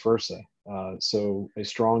 and vice versa. So a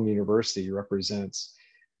strong university represents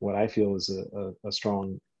what I feel is a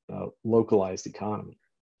strong localized economy.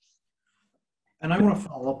 And I want to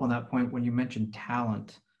follow up on that point when you mentioned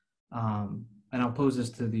talent, and I'll pose this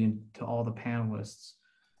to all the panelists.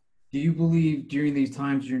 Do you believe during these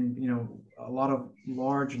times, a lot of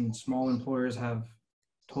large and small employers have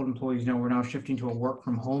told employees, we're now shifting to a work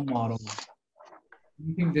from home model? Do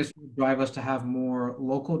you think this will drive us to have more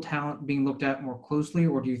local talent being looked at more closely,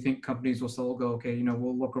 or do you think companies will still go, okay,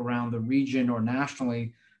 we'll look around the region or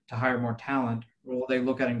nationally to hire more talent? Or will they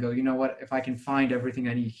look at it and go, you know what, if I can find everything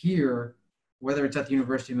I need here, whether it's at the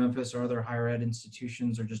University of Memphis or other higher ed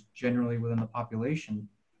institutions or just generally within the population,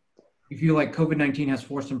 you feel like COVID-19 has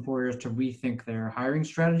forced employers to rethink their hiring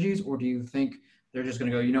strategies, or do you think they're just going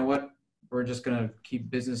to go, you know what, we're just going to keep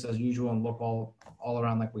business as usual and look all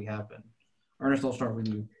around like we have been? Ernest, I'll start with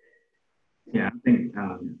you. Yeah, I think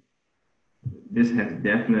this has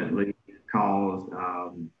definitely caused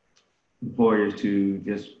employers to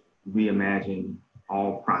just reimagine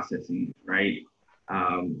all processes, right?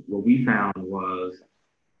 What we found was,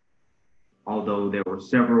 although there were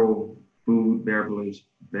several food, beverage,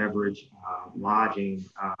 lodging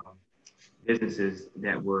businesses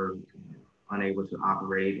that were unable to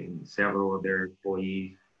operate and several of their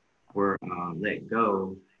employees were let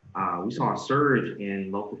go, we saw a surge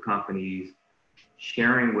in local companies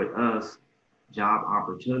sharing with us job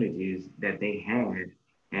opportunities that they had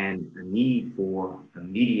and a need for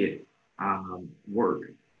immediate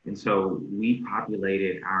work. And so we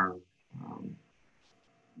populated our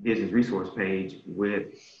business resource page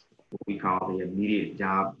with what we call the immediate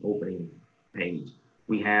job opening page.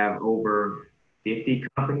 We have over 50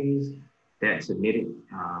 companies that submitted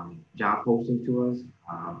job postings to us,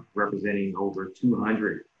 representing over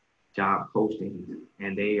 200 job postings,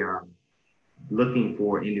 and they are looking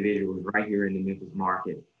for individuals right here in the Memphis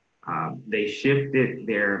market. They shifted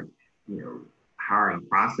their, hiring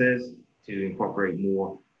process to incorporate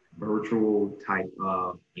more virtual type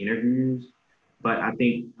of interviews, but I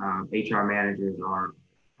think HR managers are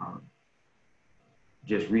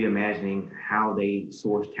just reimagining how they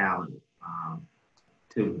source talent.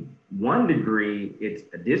 To one degree, it's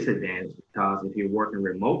a disadvantage because if you're working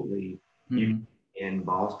remotely, you in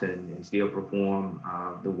Boston and still perform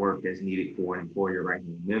the work that's needed for an employer right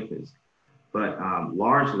here in Memphis. But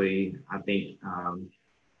largely, I think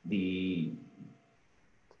the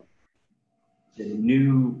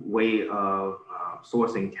new way of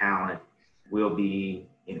sourcing talent will be,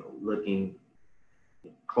 looking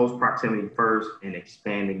close proximity first and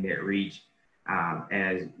expanding that reach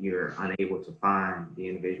as you're unable to find the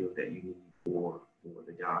individuals that you need for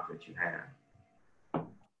the jobs that you have.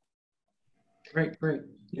 Great.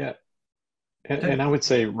 Yeah. And I would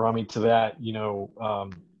say, Rami, to that,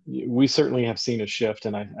 we certainly have seen a shift,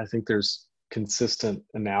 and I think there's consistent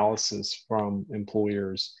analysis from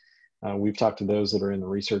employers. We've talked to those that are in the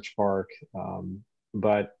research park,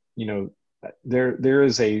 but there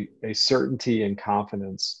is a certainty and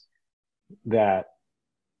confidence that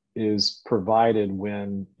is provided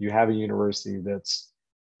when you have a university that's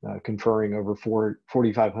conferring over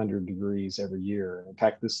 4,500 degrees every year. In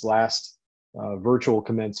fact, this last virtual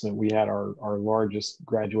commencement, we had our largest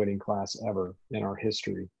graduating class ever in our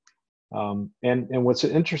history. And what's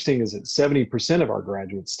interesting is that 70% of our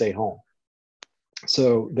graduates stay home.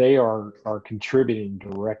 So they are contributing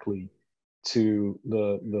directly to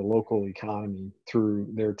the local economy through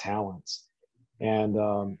their talents.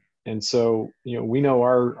 And so, we know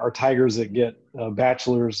our Tigers that get a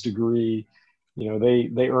bachelor's degree,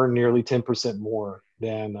 they earn nearly 10% more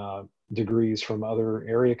than degrees from other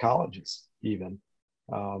area colleges even.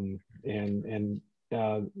 And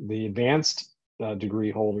the advanced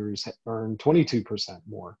degree holders earn 22%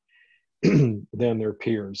 more than their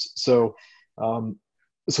peers. So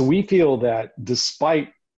we feel that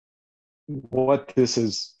despite what this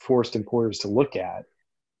has forced employers to look at,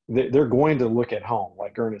 they're going to look at home,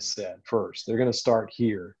 like Ernest said, first. They're going to start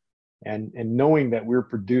here. And knowing that we're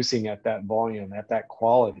producing at that volume, at that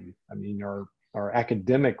quality, I mean, our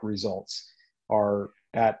academic results are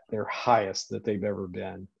at their highest that they've ever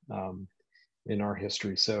been in our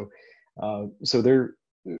history. So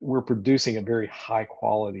we're producing a very high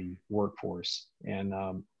quality workforce. And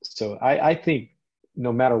so I think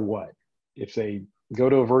no matter what, if they go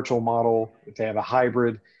to a virtual model, if they have a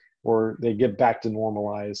hybrid, or they get back to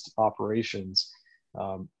normalized operations,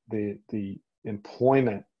 the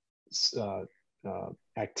employment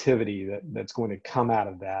activity that's going to come out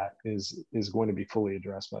of that is going to be fully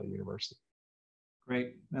addressed by the university.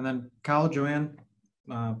 Great. And then Kyle, Joanne,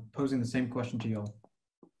 posing the same question to you all.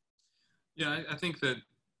 Yeah, I think that,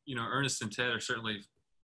 Ernest and Ted are certainly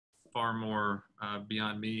far more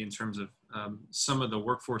beyond me in terms of some of the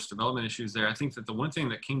workforce development issues there. I think that the one thing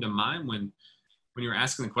that came to mind when you were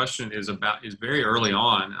asking the question is very early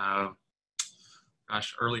on,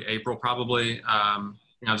 early April probably. I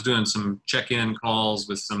was doing some check-in calls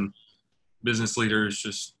with some business leaders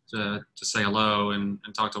just to say hello and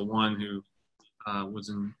talk to one who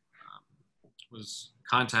was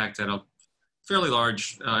contact at a fairly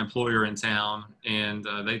large employer in town, and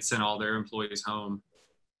they'd sent all their employees home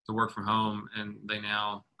to work from home, and they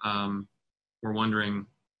now were wondering,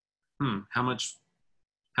 how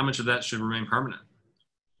much of that should remain permanent?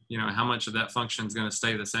 How much of that function is going to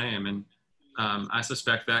stay the same? And I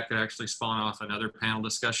suspect that could actually spawn off another panel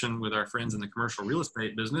discussion with our friends in the commercial real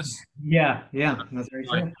estate business. Yeah, that's very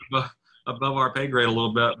true. Above our pay grade a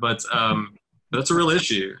little bit, but that's a real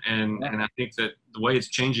issue. And I think that the way it's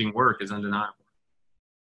changing work is undeniable.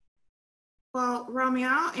 Well, Rami,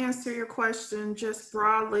 I'll answer your question just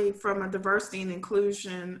broadly from a diversity and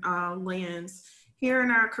inclusion lens. Here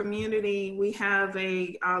in our community, we have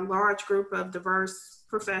a large group of diverse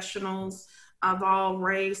professionals of all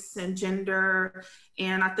race and gender.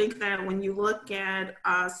 And I think that when you look at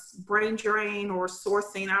brain drain or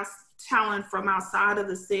sourcing our talent from outside of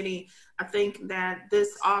the city, I think that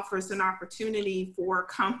this offers an opportunity for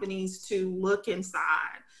companies to look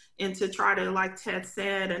inside and to try to, like Ted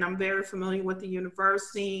said, and I'm very familiar with the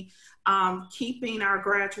university, keeping our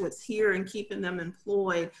graduates here and keeping them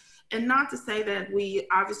employed. And not to say that we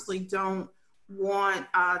obviously don't want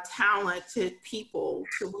talented people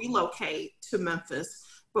to relocate to Memphis,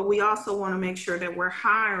 but we also want to make sure that we're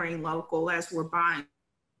hiring local as we're buying.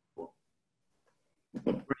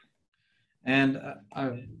 And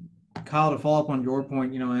Kyle, to follow up on your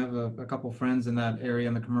point, I have a couple friends in that area,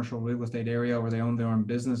 in the commercial real estate area, where they own their own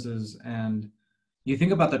businesses. And you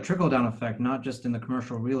think about the trickle down effect, not just in the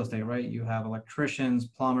commercial real estate, right? You have electricians,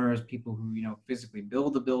 plumbers, people who, physically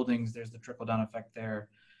build the buildings. There's the trickle down effect there.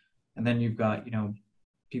 And then you've got,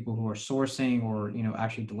 people who are sourcing or,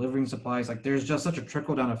 actually delivering supplies. Like, there's just such a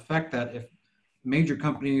trickle down effect that if major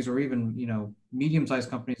companies or even, medium-sized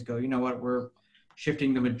companies go, you know what, we're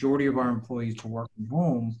shifting the majority of our employees to work from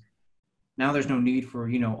home. Now there's no need for,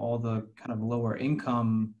 all the kind of lower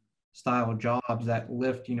income style jobs that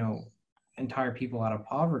lift, entire people out of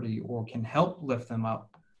poverty or can help lift them up.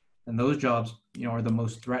 And those jobs, are the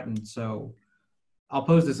most threatened. So I'll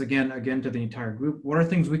pose this again to the entire group. What are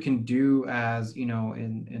things we can do as,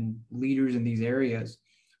 in leaders in these areas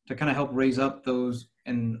to kind of help raise up those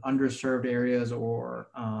in underserved areas or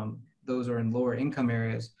those are in lower income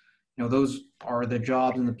areas? Those are the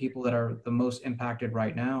jobs and the people that are the most impacted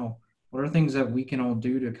right now. What are things that we can all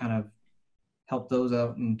do to kind of help those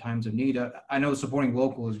out in times of need? I know supporting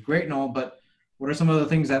local is great and all, but what are some of the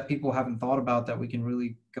things that people haven't thought about that we can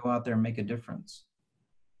really go out there and make a difference?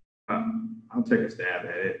 I'll take a stab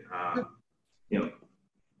at it.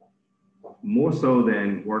 More so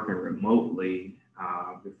than working remotely,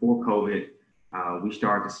 before COVID, we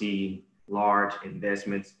started to see large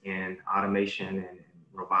investments in automation and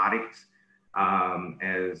robotics.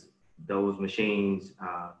 As those machines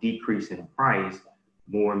decrease in price,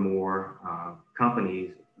 more and more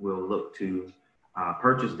companies will look to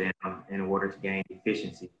purchase them in order to gain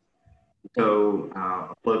efficiency. So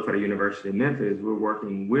a plug for the University of Memphis, we're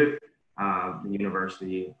working with the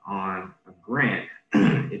university on a grant.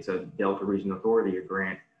 It's a Delta Regional Authority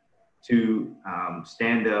grant to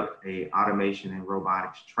stand up a automation and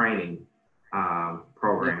robotics training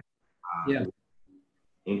program.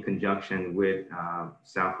 In conjunction with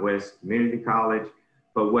Southwest Community College.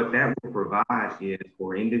 But what that will provide is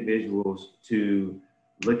for individuals to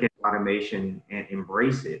look at automation and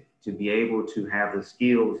embrace it, to be able to have the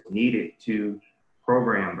skills needed to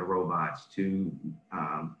program the robots, to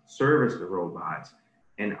service the robots.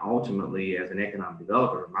 And ultimately, as an economic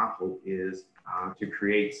developer, my hope is to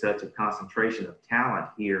create such a concentration of talent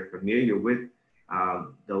here familiar with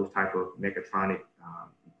those type of mechatronic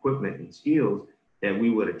equipment and skills that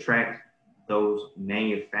we would attract those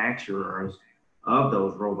manufacturers of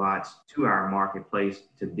those robots to our marketplace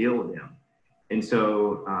to build them. And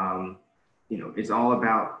so, it's all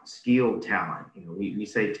about skilled talent. We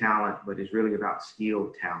say talent, but it's really about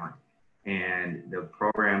skilled talent. And the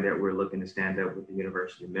program that we're looking to stand up with the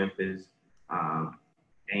University of Memphis,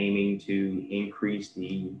 aiming to increase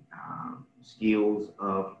the skills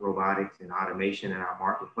of robotics and automation in our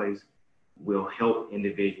marketplace, will help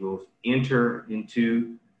individuals enter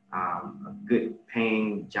into a good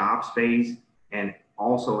paying job space and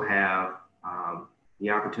also have the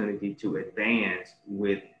opportunity to advance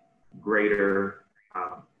with greater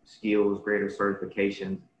skills, greater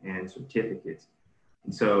certifications and certificates.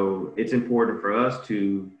 And so it's important for us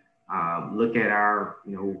to look at our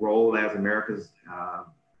role as America's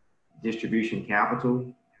distribution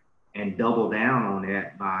capital and double down on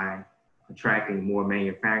that by attracting more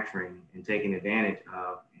manufacturing and taking advantage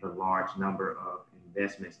of the large number of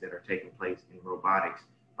investments that are taking place in robotics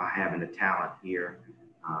by having the talent here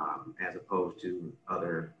as opposed to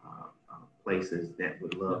other places that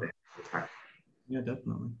would love that. Yeah,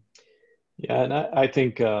 definitely. Yeah, and I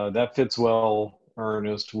think that fits well,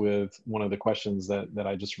 Ernest, with one of the questions that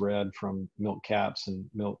I just read from Milt Capps. And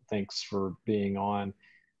Milt, thanks for being on.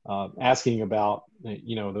 Asking about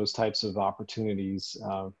those types of opportunities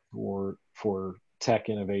for tech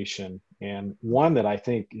innovation, and one that I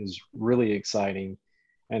think is really exciting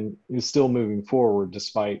and is still moving forward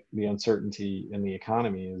despite the uncertainty in the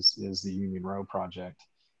economy is the Union Row project,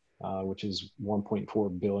 which is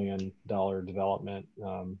 $1.4 billion development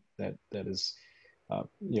that is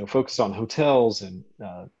focused on hotels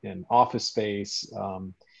and office space.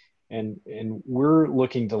 And we're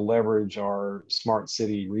looking to leverage our smart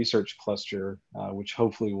city research cluster, which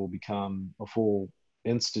hopefully will become a full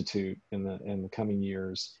institute in the coming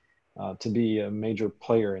years, to be a major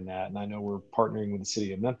player in that. And I know we're partnering with the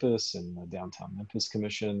City of Memphis and the Downtown Memphis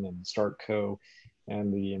Commission and StartCo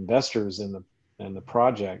and the investors in the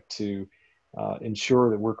project to ensure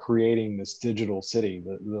that we're creating this digital city,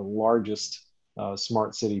 the largest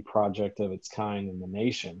smart city project of its kind in the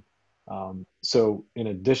nation. So in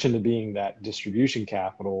addition to being that distribution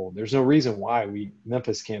capital, there's no reason why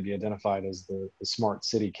Memphis can't be identified as the smart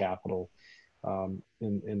city capital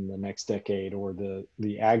in the next decade, or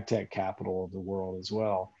the ag tech capital of the world as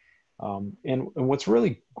well. And what's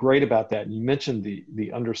really great about that, and you mentioned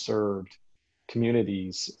the underserved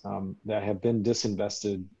communities that have been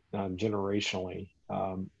disinvested generationally.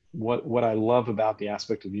 What I love about the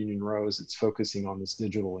aspect of Union Row is it's focusing on this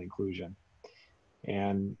digital inclusion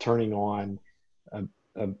and turning on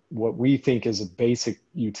what we think is a basic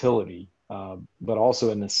utility, but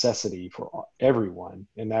also a necessity for everyone,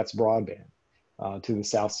 and that's broadband to the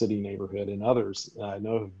South City neighborhood and others I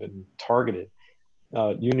know have been targeted.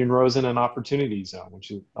 Union Row's in an opportunity zone,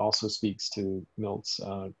 which also speaks to Milt's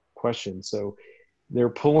question. So they're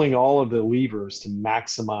pulling all of the levers to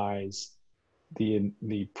maximize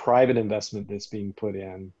the private investment that's being put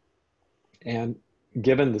in. And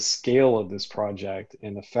given the scale of this project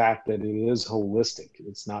and the fact that it is holistic,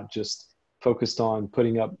 it's not just focused on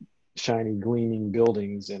putting up shiny, gleaming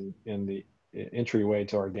buildings in the entryway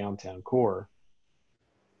to our downtown core,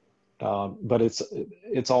 but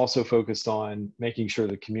it's also focused on making sure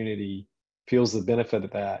the community feels the benefit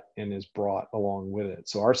of that and is brought along with it.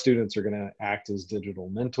 So our students are going to act as digital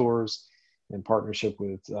mentors in partnership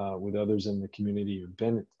with others in the community who've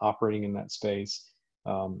been operating in that space.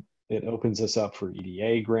 It opens us up for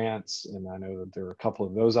EDA grants, and I know that there are a couple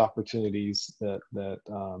of those opportunities that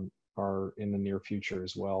are in the near future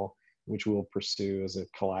as well, which we'll pursue as a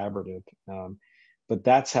collaborative. But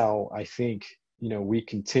that's how I think we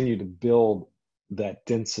continue to build that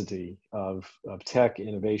density of tech,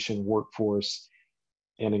 innovation, workforce,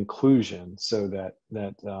 and inclusion, so that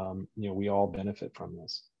we all benefit from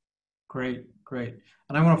this. Great.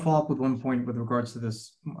 And I want to follow up with one point with regards to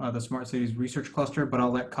this, the Smart Cities Research Cluster, but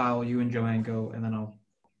I'll let Kyle, you and Joanne go, and then I'll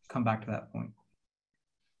come back to that point.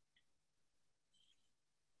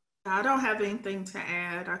 I don't have anything to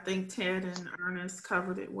add. I think Ted and Ernest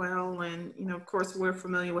covered it well. And, of course, we're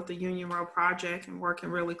familiar with the Union Row project and working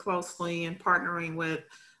really closely and partnering with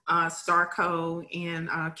Starco and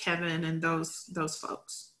Kevin and those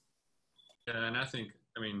folks. Yeah, and I think,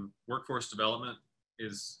 workforce development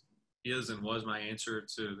is and was my answer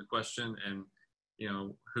to the question. And,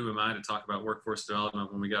 who am I to talk about workforce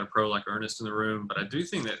development when we got a pro like Ernest in the room? But I do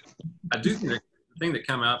think that the thing that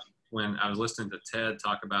came up when I was listening to Ted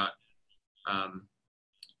talk about,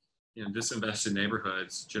 disinvested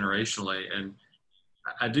neighborhoods generationally. And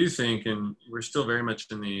I do think, and we're still very much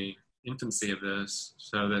in the infancy of this,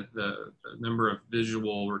 so that the number of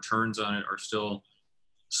visual returns on it are still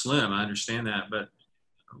slim. I understand that, but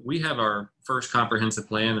we have our first comprehensive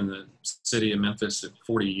plan in the city of Memphis at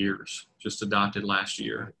 40 years, just adopted last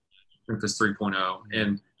year, Memphis 3.0.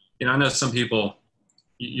 And, I know some people,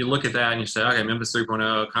 you look at that and you say, okay, Memphis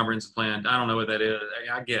 3.0, comprehensive plan, I don't know what that is.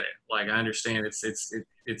 I get it. Like, I understand it's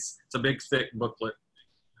a big, thick booklet.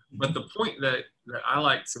 But the point that I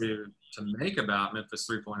like to make about Memphis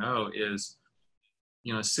 3.0 is,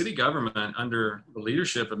 city government under the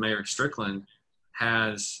leadership of Mayor Strickland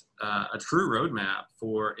has a true roadmap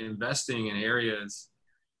for investing in areas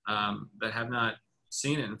that have not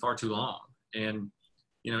seen it in far too long. And,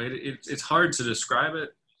 it's hard to describe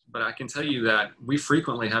it, but I can tell you that we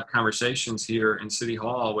frequently have conversations here in City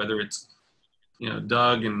Hall, whether it's,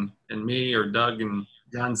 Doug and me, or Doug and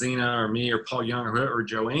John Zena, or me, or Paul Young, or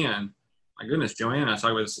Joanne. My goodness, Joanne, I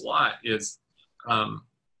talk about this a lot, is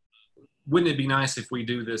wouldn't it be nice if we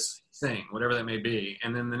do this thing, whatever that may be?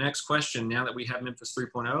 And then the next question, now that we have Memphis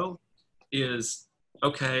 3.0, is,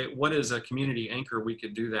 okay, what is a community anchor we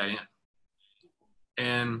could do that in?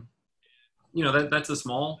 And, that's a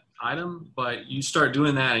small item, but you start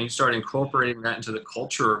doing that and you start incorporating that into the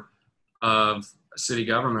culture of city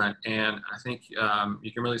government, and I think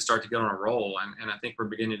you can really start to get on a roll, and I think we're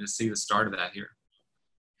beginning to see the start of that here.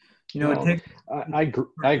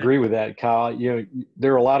 I agree with that, Kyle.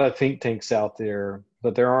 There are a lot of think tanks out there,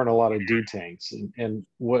 but there aren't a lot of do tanks. And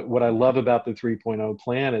what I love about the 3.0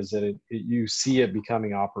 plan is that you see it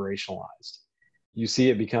becoming operationalized. You see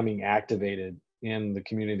it becoming activated in the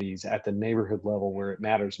communities at the neighborhood level where it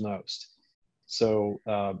matters most. So,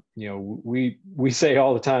 we say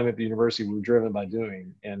all the time at the university, we're driven by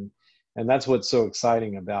doing. And that's what's so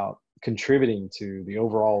exciting about contributing to the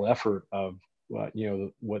overall effort of what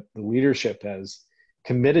the leadership has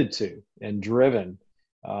committed to and driven,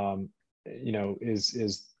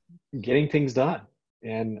 is getting things done.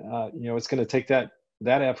 And, it's going to take that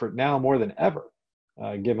effort now more than ever,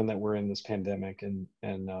 given that we're in this pandemic and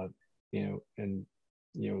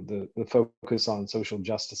the focus on social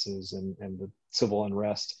justices and the civil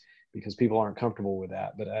unrest, because people aren't comfortable with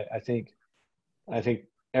that. But I think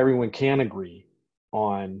everyone can agree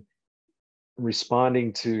on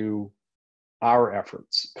responding to our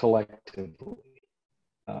efforts collectively,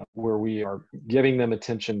 where we are giving them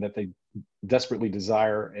attention that they desperately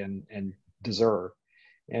desire and deserve.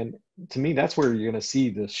 And to me, that's where you're going to see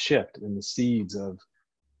the shift in the seeds of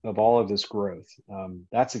all of this growth.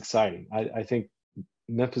 That's exciting. I think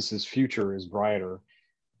Memphis's future is brighter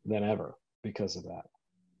than ever because of that.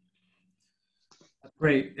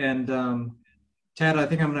 Great. And Ted, I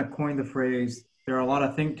think I'm going to coin the phrase, there are a lot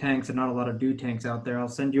of think tanks and not a lot of do tanks out there. I'll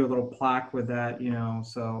send you a little plaque with that,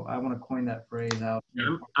 so I want to coin that phrase out.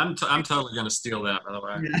 I'm totally going to steal that, by the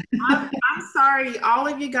way. I'm sorry, all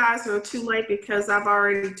of you guys are too late because I've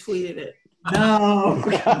already tweeted it. No.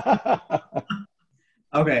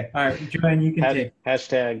 Okay. All right. Joanne, you can take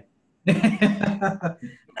hashtag.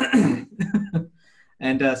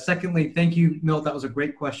 And secondly, thank you, Milt. That was a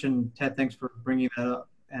great question. Ted, thanks for bringing that up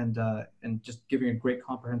and just giving a great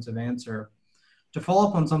comprehensive answer. To follow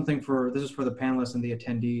up on something this is for the panelists and the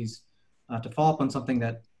attendees, to follow up on something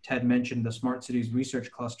that Ted mentioned, the Smart Cities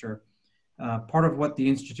Research Cluster. Part of what the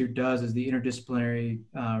Institute does is the interdisciplinary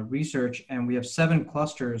research, and we have 7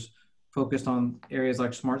 clusters focused on areas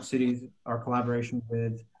like smart cities, our collaboration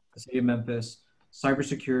with the City of Memphis,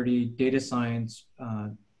 cybersecurity, data science,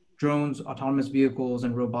 drones, autonomous vehicles,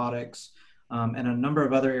 and robotics, and a number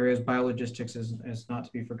of other areas. Biologistics is not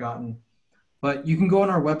to be forgotten. But you can go on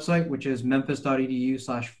our website, which is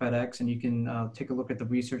memphis.edu/FedEx, and you can take a look at the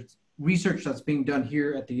research that's being done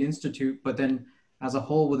here at the Institute, but then as a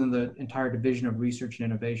whole within the entire division of research and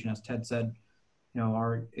innovation. As Ted said,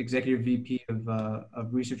 our executive VP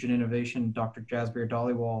of research and innovation, Dr. Jasbir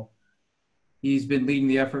Dhaliwal, he's been leading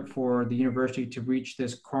the effort for the university to reach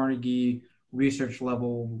this Carnegie Research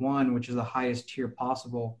Level 1, which is the highest tier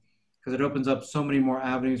possible, because it opens up so many more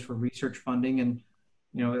avenues for research funding. And,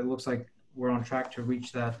 it looks like we're on track to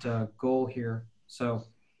reach that goal here. So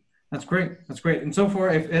that's great. That's great. And so far,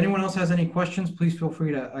 if anyone else has any questions, please feel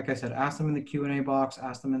free to, like I said, ask them in the Q&A box,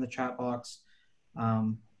 ask them in the chat box.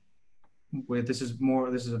 This is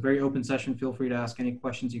a very open session. Feel free to ask any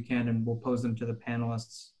questions you can, and we'll pose them to the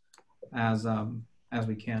panelists as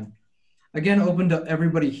we can. Again, open to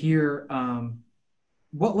everybody here.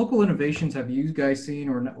 What local innovations have you guys seen,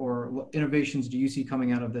 or innovations do you see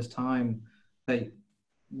coming out of this time that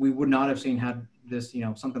we would not have seen had this,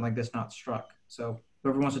 something like this not struck? So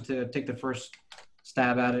whoever wants to take the first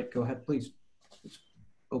stab at it, go ahead, please. It's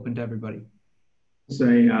open to everybody.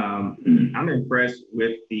 I'm impressed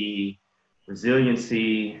with the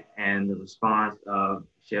resiliency and the response of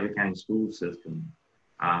Shelby County school system.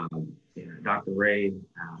 Dr. Ray,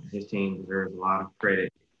 his team deserves a lot of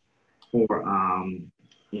credit for,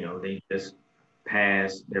 they just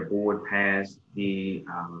their board passed the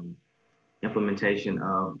implementation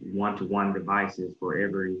of one-to-one devices for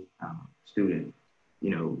every student.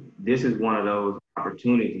 This is one of those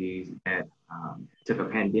opportunities that took a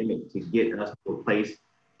pandemic to get us to a place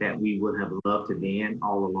that we would have loved to be in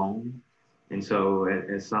all along. And so,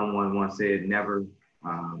 as someone once said, never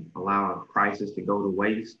allow a crisis to go to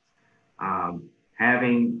waste.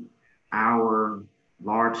 Having our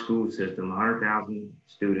large school system, 100,000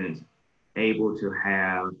 students, able to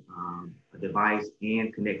have a device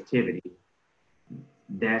and connectivity,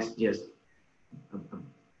 that's just an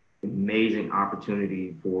amazing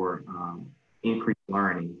opportunity for increased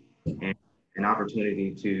learning and an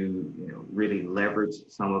opportunity to really leverage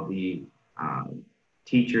some of the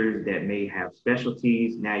teachers that may have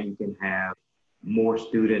specialties. Now you can have more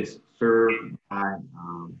students served by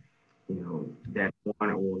that one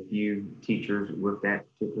or a few teachers with that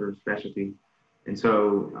particular specialty. And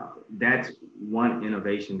so that's one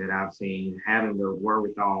innovation that I've seen, having the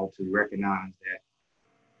wherewithal to recognize that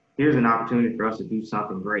here's an opportunity for us to do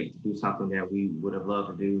something great, to do something that we would have loved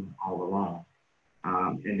to do all along.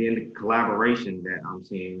 And then the collaboration that I'm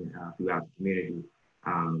seeing throughout the community.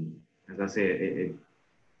 As I said,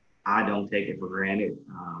 I don't take it for granted.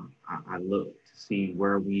 I look to see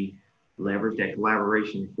where we leverage that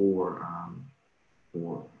collaboration for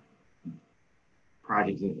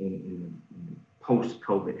projects in the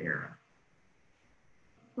post-COVID era.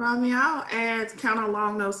 Rami, I'll add kind of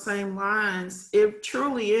along those same lines. It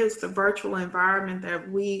truly is the virtual environment that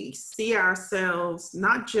we see ourselves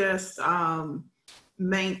not just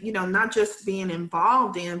not just being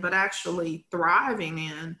involved in, but actually thriving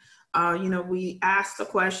in. We asked the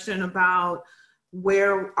question about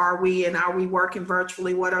where are we and are we working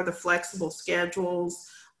virtually? What are the flexible schedules?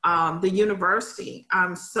 the university.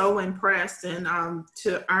 I'm so impressed. And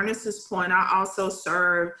to Ernest's point, I also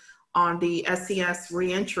serve on the SES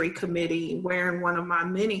Reentry Committee, wearing one of my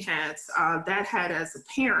many hats that had as a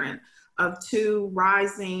parent of two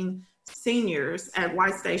rising seniors at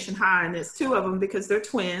White Station High. And it's two of them because they're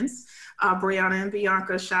twins, Brianna and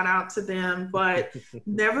Bianca, shout out to them. But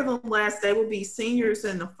nevertheless, they will be seniors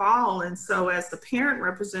in the fall. And so as the parent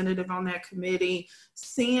representative on that committee,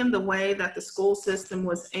 seeing the way that the school system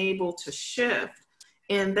was able to shift,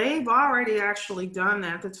 and they've already actually done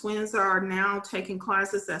that. The twins are now taking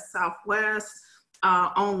classes at Southwest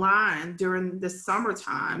online during the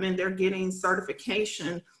summertime, and they're getting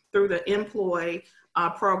certification through the employee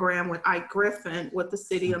program with Ike Griffin with the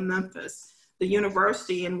City of Memphis. The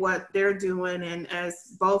university and what they're doing, and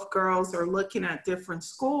as both girls are looking at different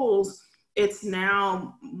schools, it's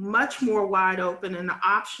now much more wide open, and the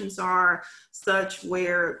options are such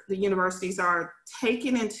where the universities are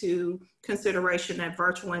taking into consideration that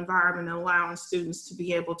virtual environment and allowing students to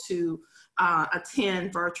be able to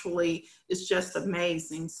attend virtually is just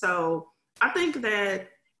amazing. So I think that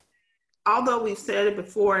although we've said it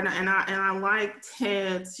before, and I like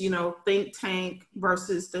Ted's, think tank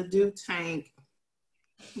versus the do tank,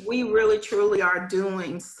 we really truly are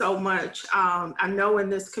doing so much, I know in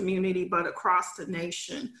this community, but across the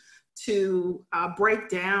nation, to break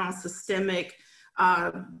down systemic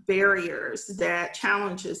barriers,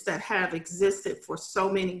 challenges that have existed for so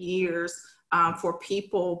many years for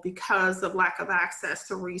people because of lack of access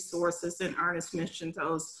to resources. And Ernest mentioned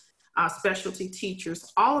those specialty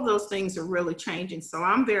teachers. All of those things are really changing. So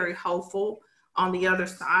I'm very hopeful on the other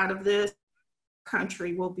side of this.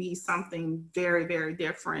 Country will be something very, very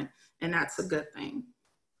different, and that's a good thing.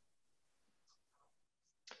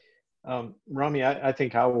 Rami, I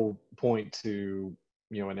think I will point to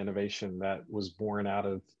an innovation that was born out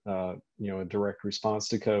of a direct response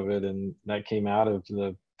to COVID, and that came out of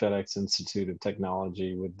the FedEx Institute of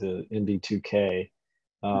Technology with the ND2K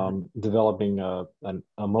developing a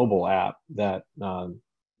mobile app that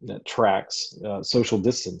tracks social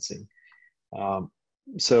distancing.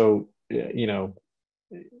 So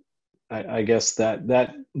I guess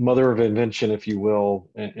that mother of invention, if you will,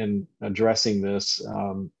 in addressing this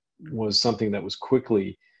was something that was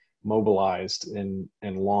quickly mobilized and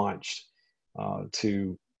launched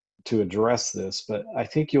to address this. But I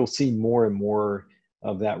think you'll see more and more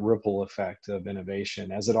of that ripple effect of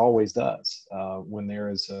innovation, as it always does, when there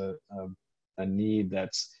is a need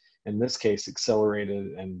that's, in this case, accelerated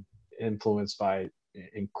and influenced by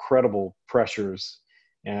incredible pressures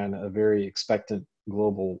and a very expectant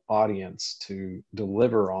global audience to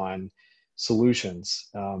deliver on solutions.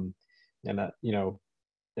 And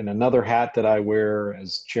another hat that I wear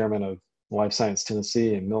as chairman of Life Science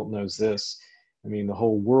Tennessee, and Milt knows this, I mean, the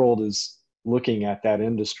whole world is looking at that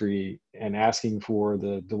industry and asking for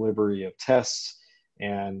the delivery of tests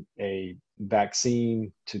and a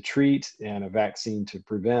vaccine to treat and a vaccine to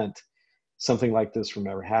prevent something like this from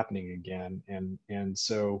ever happening again. And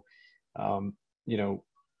so,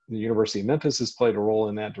 the University of Memphis has played a role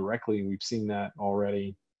in that directly. We've seen that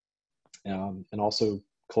already. And also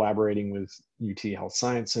collaborating with UT Health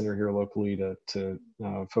Science Center here locally to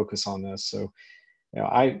focus on this. So,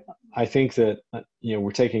 I think that,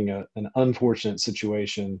 we're taking an unfortunate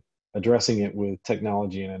situation, addressing it with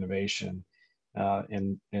technology and innovation,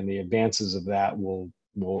 and the advances of that will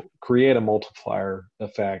create a multiplier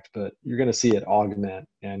effect, but you're going to see it augment,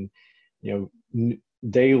 and,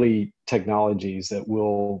 daily technologies that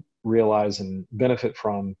we'll realize and benefit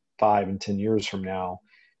from 5 and 10 years from now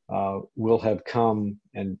will have come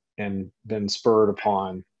and been spurred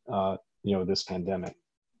upon, this pandemic.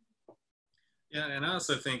 Yeah, and I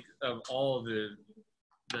also think of all of the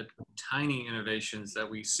tiny innovations that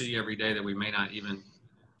we see every day that we may not even.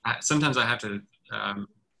 Sometimes I have to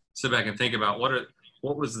sit back and think about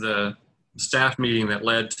what was the staff meeting that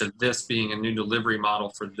led to this being a new delivery model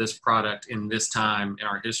for this product in this time in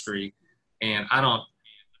our history, and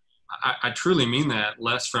I truly mean that,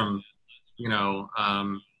 less from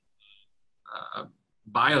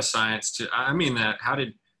bioscience to, I mean that, how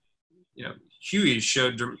did Huey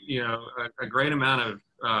showed a great amount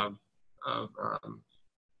of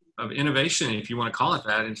innovation, if you want to call it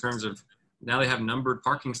that, in terms of now they have numbered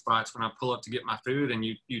parking spots when I pull up to get my food, and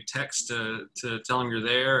you text to tell them you're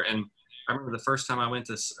there. And I remember the first time I went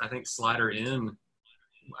to, I think, Slider Inn,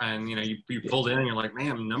 and you pulled in and you're like,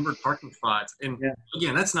 man, numbered parking spots. And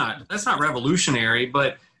again, that's not revolutionary,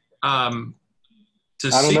 but I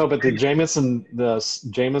don't know, but the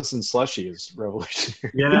Jameson slushy is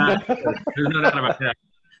revolutionary. Yeah, there's no doubt about that.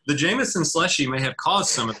 The Jameson slushy may have caused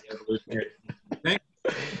some of the revolutionary things.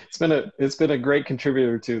 It's been a great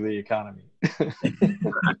contributor to the economy.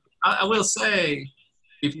 I will say,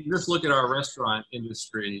 if you just look at our restaurant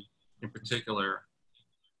industry in particular,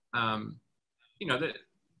 you know,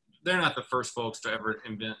 they're not the first folks to ever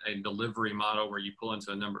invent a delivery model where you pull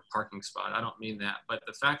into a numbered parking spot. I don't mean that, but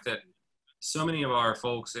the fact that so many of our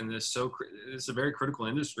folks in this it's a very critical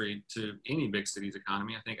industry to any big city's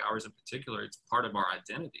economy. I think ours in particular, it's part of our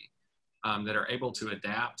identity, that are able to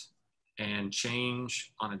adapt and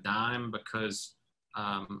change on a dime because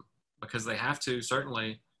they have to,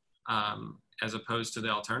 certainly, as opposed to the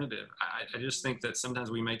alternative. I just think that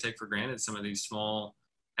sometimes we may take for granted some of these small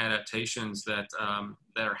adaptations that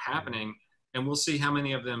are happening, and we'll see how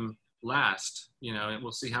many of them last, you know, and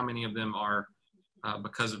we'll see how many of them are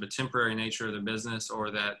because of the temporary nature of the business,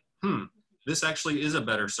 or that, this actually is a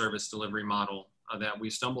better service delivery model that we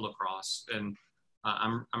stumbled across. And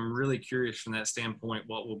I'm really curious from that standpoint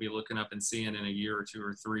what we'll be looking up and seeing in a year or two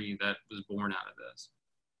or three that was born out of this.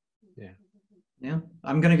 Yeah,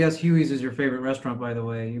 I'm gonna guess Huey's is your favorite restaurant, by the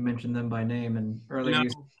way. You mentioned them by name, and earlier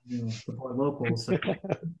you support locals. So.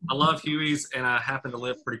 I love Huey's, and I happen to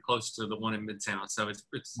live pretty close to the one in Midtown, so it's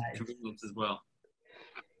Nice. Convenience as well.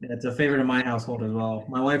 Yeah, it's a favorite in my household as well.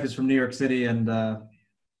 My wife is from New York City, and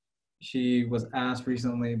she was asked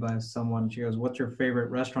recently by someone. She goes, "What's your favorite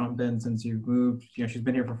restaurant been since you've moved?" You know, she's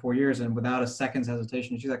been here for 4 years, and without a second's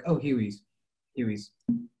hesitation, she's like, "Oh, Huey's."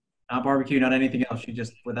 Not barbecue, not anything else. She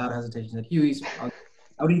just, without hesitation, said, "Huey's." I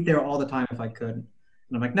would eat there all the time if I could. And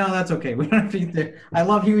I'm like, "No, that's okay. We don't have to eat there. I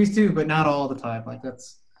love Huey's too, but not all the time. Like,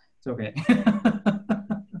 it's okay."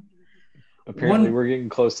 Apparently, we're getting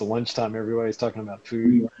close to lunchtime. Everybody's talking about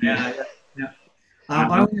food. Yeah.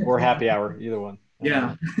 Or happy hour, either one.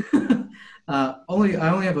 Yeah. I only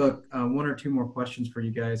have one or two more questions for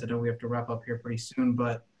you guys. I know we have to wrap up here pretty soon,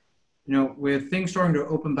 but you know, with things starting to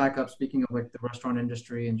open back up, speaking of like the restaurant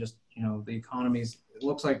industry and just, you know, the economies, it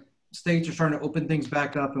looks like states are starting to open things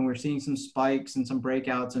back up, and we're seeing some spikes and some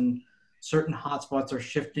breakouts, and certain hotspots are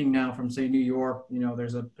shifting now from, say, New York. You know,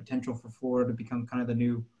 there's a potential for Florida to become kind of the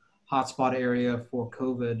new hotspot area for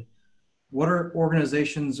COVID. What are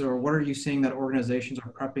organizations, or what are you seeing that organizations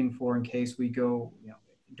are prepping for in case we go, you know,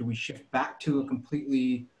 do we shift back to a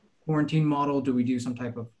completely quarantine model? Do we do some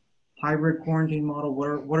type of hybrid quarantine model?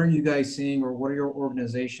 What are you guys seeing, or what are your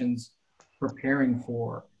organizations preparing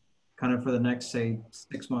for kind of for the next, say,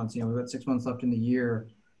 6 months? You know, we've got 6 months left in the year.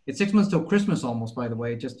 It's 6 months till Christmas almost, by the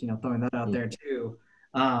way, just, you know, throwing that out there too.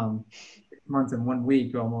 6 months and 1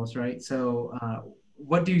 week almost, right? So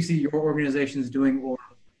what do you see your organizations doing, or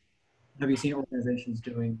have you seen organizations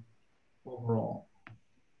doing overall?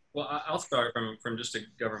 Well, I'll start from just a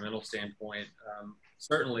governmental standpoint.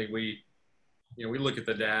 Certainly we look at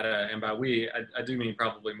the data, and by we, I do mean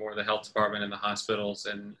probably more the health department and the hospitals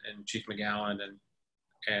and Chief McGowan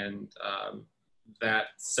and that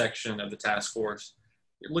section of the task force.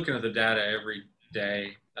 You're looking at the data every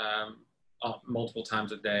day, multiple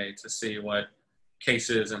times a day, to see what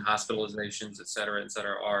cases and hospitalizations, et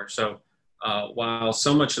cetera, are. So while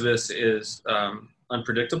so much of this is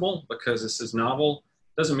unpredictable because this is novel,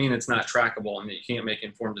 doesn't mean it's not trackable and that you can't make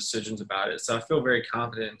informed decisions about it. So I feel very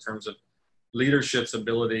confident in terms of leadership's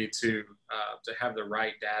ability to have the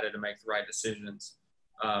right data to make the right decisions.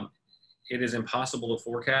 It is impossible to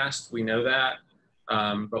forecast. We know that,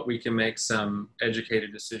 but we can make some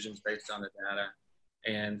educated decisions based on the data.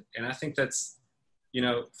 And I think that's, you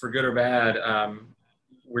know, for good or bad,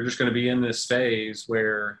 we're just going to be in this phase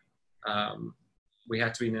where we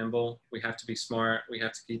have to be nimble, we have to be smart, we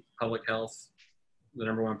have to keep public health the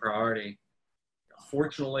 #1 priority.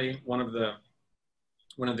 Fortunately, one of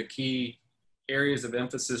the key areas of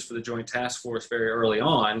emphasis for the Joint Task Force very early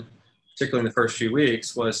on, particularly in the first few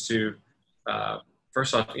weeks, was to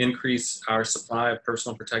first off increase our supply of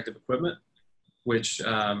personal protective equipment, which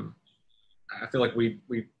I feel like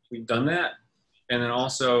we've done that, and then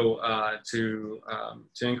also to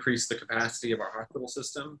increase the capacity of our hospital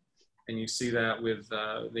system. And you see that with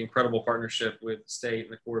the incredible partnership with the state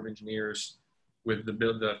and the Corps of Engineers with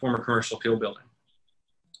the former commercial appeal building.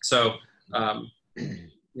 So, you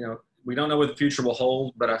know, we don't know what the future will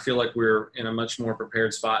hold, but I feel like we're in a much more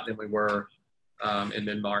prepared spot than we were in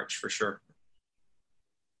mid-March, for sure.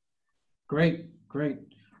 Great.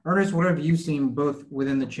 Ernest, what have you seen both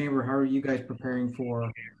within the chamber? How are you guys preparing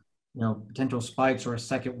for, you know, potential spikes or a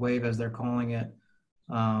second wave, as they're calling it?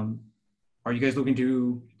 Are you guys looking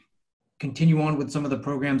to continue on with some of the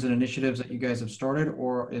programs and initiatives that you guys have started,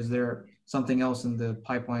 or is there something else in the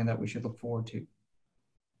pipeline that we should look forward to?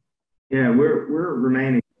 Yeah, we're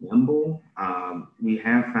remaining nimble. We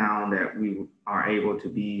have found that we are able to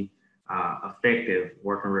be effective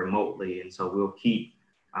working remotely, and so we'll keep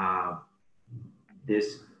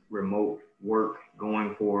this remote work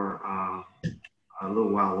going for a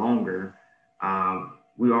little while longer,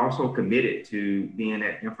 we also committed to being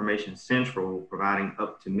that information central, providing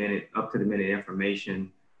up to the minute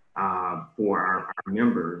information for our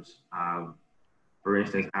members. For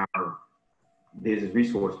instance, our business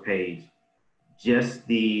resource page, just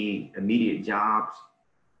the immediate jobs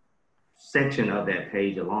section of that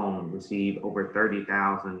page alone received over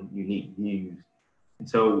 30,000 unique views. And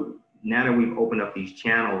so now that we've opened up these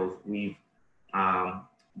channels, we've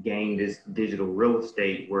gained this digital real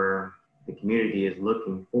estate where the community is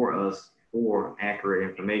looking for us for accurate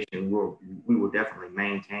information. We will definitely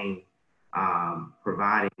maintain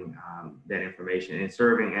providing that information and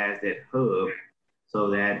serving as that hub so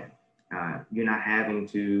that you're not having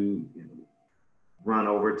to run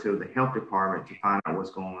over to the health department to find out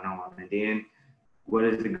what's going on. And then what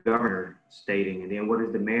is the governor stating? And then what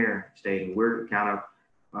is the mayor stating? We're kind of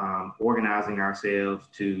organizing ourselves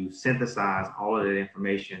to synthesize all of that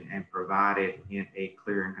information and provide it in a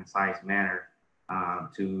clear and concise manner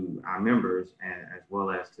to our members as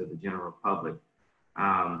well as to the general public.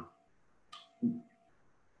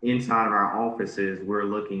 Inside of our offices, we're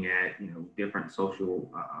looking at different social.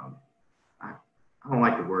 I don't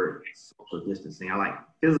like the word social distancing. I like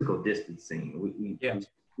physical distancing. We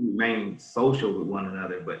remain social with one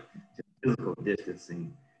another, but physical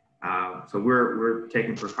distancing. So we're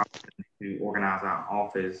taking precautions to organize our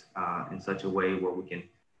office in such a way where we can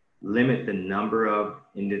limit the number of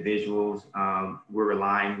individuals. We're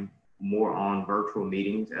relying more on virtual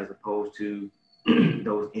meetings as opposed to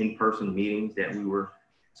those in-person meetings that we were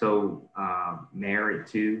so married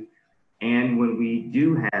to. And when we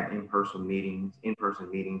do have in-person meetings,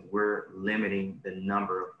 we're limiting the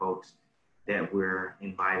number of folks that we're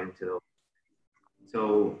inviting to those.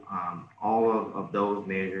 So all of those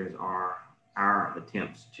measures are our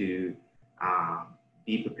attempts to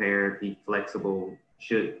be prepared, be flexible,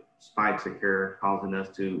 should spikes occur, causing us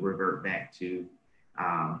to revert back to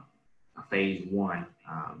a phase one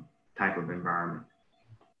type of environment.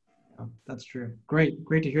 That's true. Great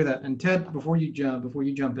to hear that. And Ted, before you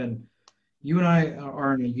jump in, you and I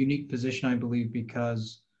are in a unique position, I believe,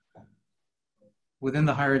 because within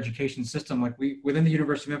the higher education system, like within the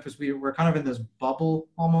University of Memphis, we're kind of in this bubble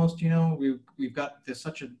almost. We've got this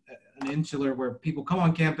such an insular where people come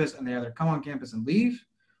on campus and they either come on campus and leave,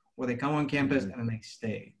 or they come on campus and then they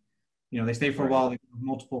stay. They stay for a while, they have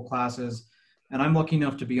multiple classes, and I'm lucky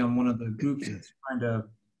enough to be on one of the groups that's trying to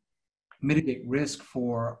mitigate risk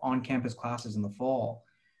for on-campus classes in the fall.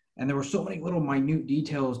 And there were so many little minute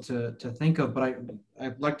details to think of, but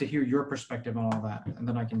I'd like to hear your perspective on all that, and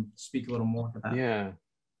then I can speak a little more to that.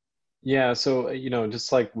 Yeah. So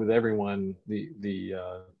just like with everyone, the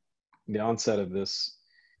onset of this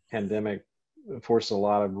pandemic forced a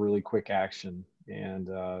lot of really quick action, and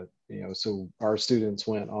so our students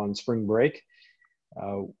went on spring break.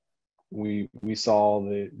 We saw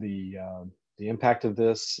the impact of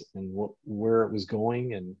this and where it was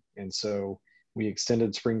going, and so we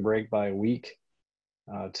extended spring break by a week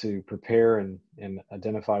to prepare and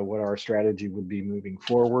identify what our strategy would be moving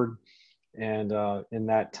forward. And in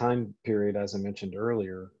that time period, as I mentioned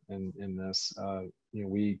earlier in this,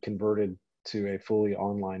 we converted to a fully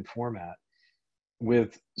online format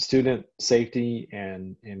with student safety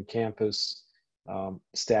and campus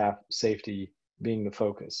staff safety being the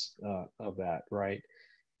focus of that, right?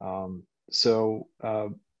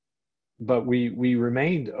 But we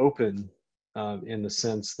remained open in the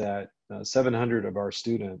sense that 700 of our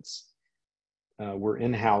students were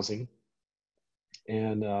in housing,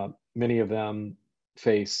 and many of them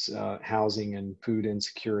face housing and food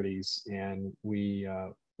insecurities, and we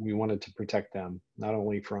wanted to protect them not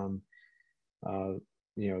only from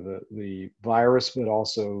the virus, but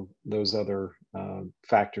also those other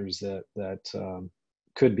factors that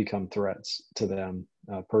could become threats to them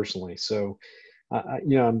personally. So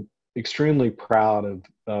I'm extremely proud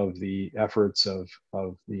of the efforts of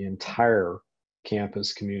the entire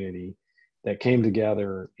campus community that came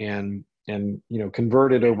together and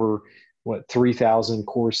converted over 3,000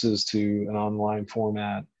 courses to an online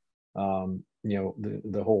format.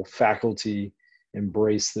 The whole faculty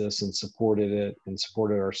embraced this and supported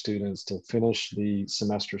our students to finish the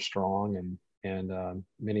semester strong, and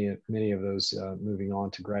many of those moving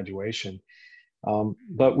on to graduation.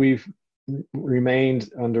 But we've remained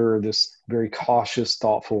under this very cautious,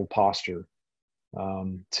 thoughtful posture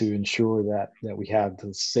to ensure that we have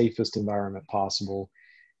the safest environment possible.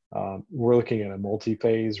 We're looking at a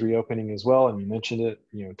multi-phase reopening as well, and you mentioned it.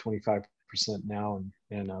 25% now,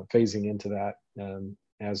 and phasing into that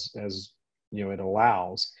as it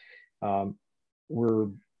allows.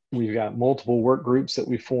 we've got multiple work groups that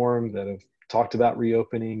we formed that have talked about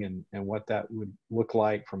reopening and what that would look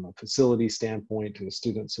like from a facility standpoint to a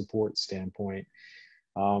student support standpoint.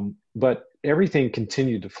 But everything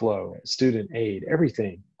continued to flow, student aid,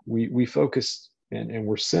 everything. We focused and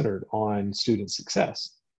we're centered on student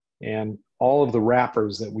success. And all of the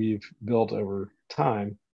wrappers that we've built over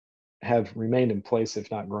time have remained in place,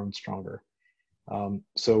 if not grown stronger.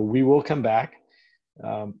 So we will come back.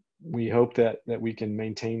 We hope that we can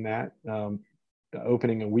maintain that,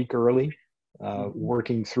 opening a week early,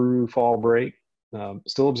 working through fall break,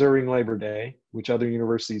 still observing Labor Day, which other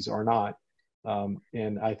universities are not.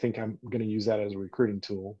 And I think I'm going to use that as a recruiting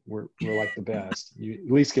tool. We're like the best. You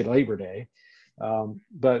at least get Labor Day,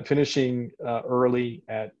 but finishing early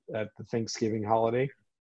at the Thanksgiving holiday,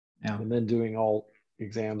 and then doing all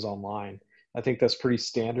exams online. I think that's pretty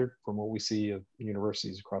standard from what we see of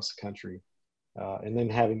universities across the country. And then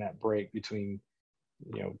having that break between,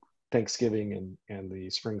 Thanksgiving and the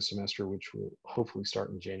spring semester, which will hopefully start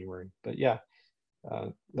in January. But yeah,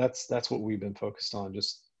 that's what we've been focused on,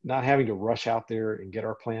 just not having to rush out there and get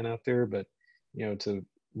our plan out there, but, to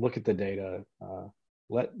look at the data,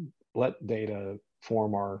 let data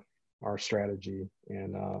form our strategy,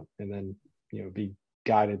 and then, be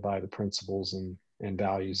guided by the principles and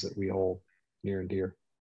values that we hold near and dear.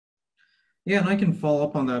 Yeah, and I can follow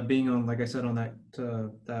up on that, being on, like I said, on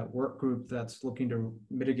that work group that's looking to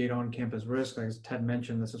mitigate on-campus risk. As Ted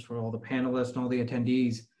mentioned, this is for all the panelists and all the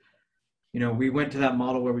attendees. We went to that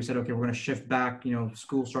model where we said, okay, we're going to shift back,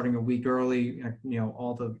 school starting a week early,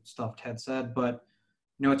 all the stuff Ted said, but,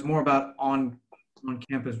 it's more about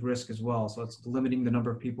on-campus risk as well. So it's limiting the number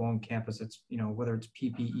of people on campus. It's, whether it's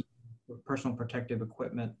PPE, personal protective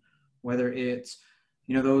equipment, whether it's,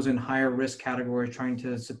 those in higher risk categories, trying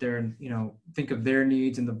to sit there and, think of their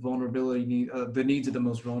needs and the vulnerability the needs of the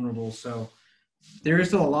most vulnerable. So there is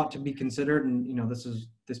still a lot to be considered. And,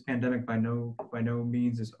 this pandemic by no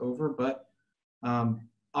means is over, but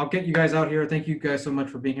I'll get you guys out here. Thank you guys so much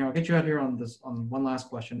for being here. I'll get you out here on one last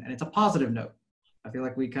question, and it's a positive note. I feel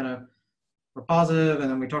like we kind of were positive,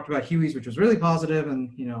 and then we talked about Huey's, which was really positive,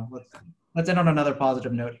 and, let's end on another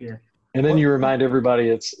positive note here. And then you remind everybody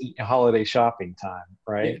it's holiday shopping time,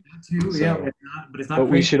 right? Yeah, it's not. But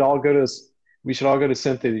we should all go to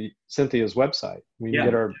Cynthia's website. We can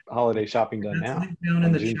get our holiday shopping done now. Down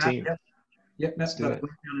in the chat. Yep, that's down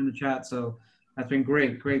in the chat. So that's been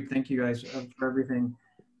great. Thank you guys for everything.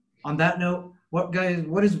 On that note, what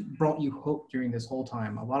has brought you hope during this whole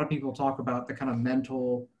time? A lot of people talk about the kind of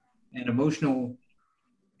mental and emotional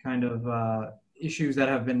kind of issues that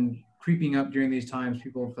have been creeping up during these times.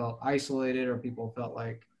 People felt isolated, or people felt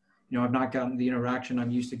like, I've not gotten the interaction I'm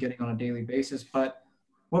used to getting on a daily basis. But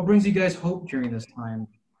what brings you guys hope during this time?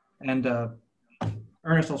 And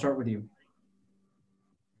Ernest, I'll start with you.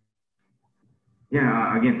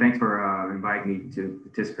 Yeah, again, thanks for inviting me to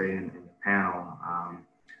participate in the panel.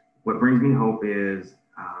 What brings me hope is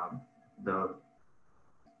the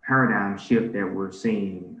paradigm shift that we're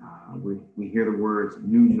seeing. We hear the words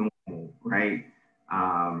new normal, right?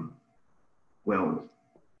 Well,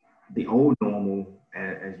 the old normal,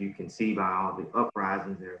 as you can see by all the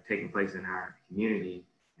uprisings that are taking place in our community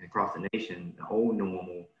and across the nation, the old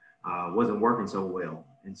normal wasn't working so well.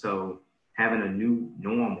 And so having a new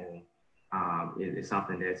normal is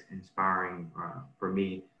something that's inspiring for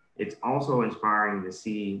me. It's also inspiring to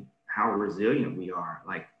see how resilient we are.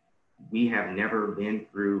 Like, we have never been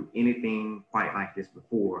through anything quite like this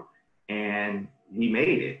before, and we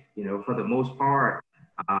made it, for the most part.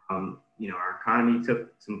 Our economy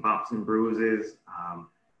took some bumps and bruises.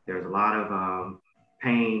 There's a lot of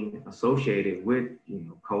pain associated with,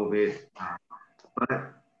 COVID,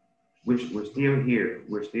 but we're still here.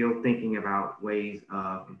 We're still thinking about ways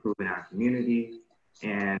of improving our community.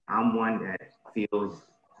 And I'm one that feels,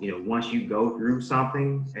 once you go through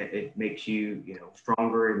something, it makes you,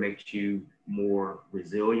 stronger. It makes you more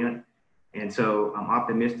resilient. And so I'm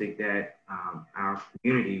optimistic that our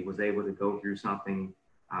community was able to go through something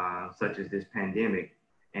such as this pandemic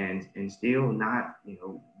and still not,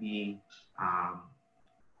 be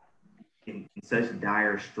in such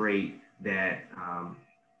dire strait that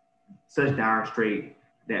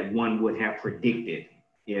one would have predicted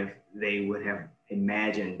if they would have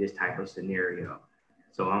imagined this type of scenario.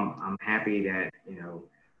 So I'm happy that,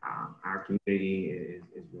 our community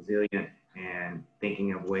is resilient and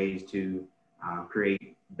thinking of ways to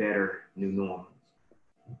create better new normals.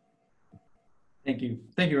 Thank you,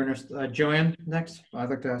 Ernest. Joanne, next. I'd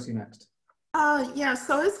like to ask you next. Yeah,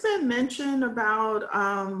 so it's been mentioned about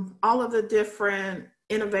all of the different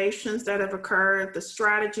innovations that have occurred, the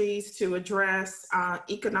strategies to address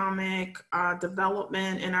economic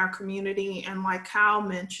development in our community. And like Kyle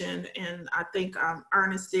mentioned, and I think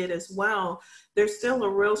Ernest did as well, there's still a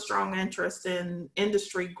real strong interest in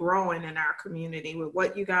industry growing in our community with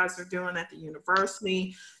what you guys are doing at the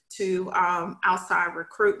university to outside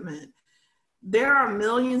recruitment. There are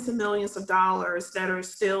millions and millions of dollars that are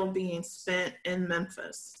still being spent in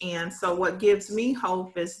Memphis. And so what gives me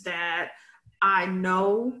hope is that I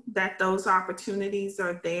know that those opportunities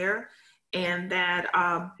are there and that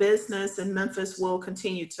business in Memphis will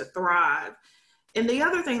continue to thrive. And the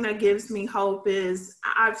other thing that gives me hope is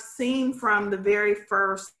I've seen from the very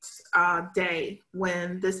first day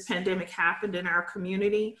when this pandemic happened in our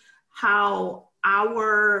community, how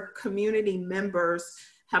our community members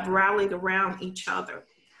have rallied around each other,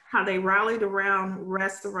 how they rallied around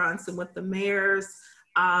restaurants and with the mayor's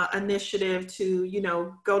initiative to, you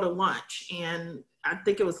know, go to lunch. And I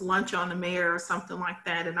think it was lunch on the mayor or something like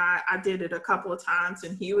that. And I did it a couple of times,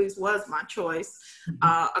 and Huey's was my choice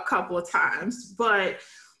a couple of times. But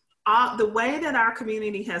the way that our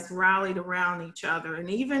community has rallied around each other, and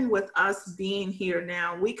even with us being here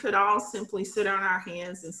now, we could all simply sit on our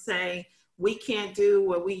hands and say, we can't do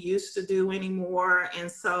what we used to do anymore.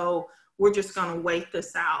 And so we're just going to wait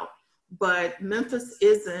this out. But Memphis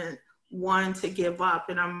isn't one to give up.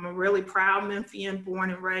 And I'm a really proud Memphian, born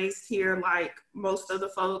and raised here, like most of the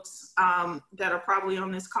folks that are probably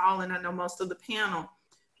on this call, and I know most of the panel.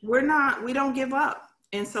 We don't give up.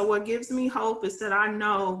 And so what gives me hope is that I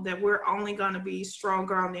know that we're only going to be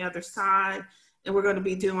stronger on the other side, and we're going to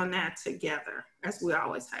be doing that together, as we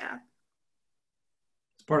always have.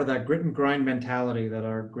 It's part of that grit and grind mentality that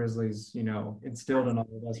our Grizzlies, you know, instilled in all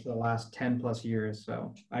of us for the last 10 plus years.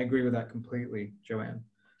 So I agree with that completely, Joanne.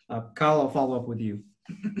 Kyle, I'll follow up with you.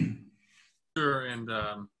 Sure, and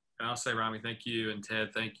I'll say, Rami, thank you, and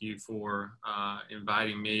Ted, thank you for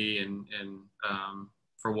inviting me and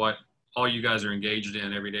for what all you guys are engaged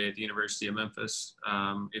in every day at the University of Memphis.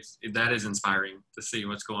 That is inspiring to see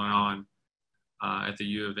what's going on at the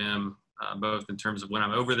U of M, both in terms of when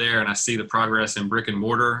I'm over there and I see the progress in brick and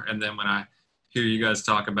mortar, and then when I hear you guys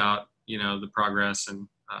talk about, you know, the progress, and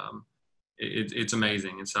it's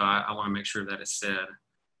amazing. And so I want to make sure that it's said.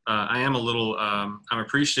 I am a little, I'm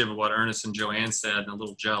appreciative of what Ernest and Joanne said, and a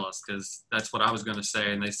little jealous because that's what I was going to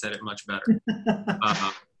say, and they said it much better.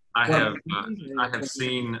 I have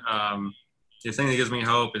seen, the thing that gives me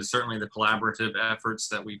hope is certainly the collaborative efforts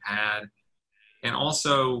that we've had, and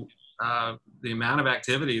also the amount of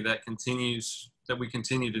activity that we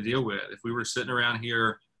continue to deal with. If we were sitting around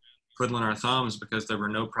here twiddling our thumbs because there were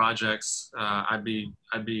no projects, I'd be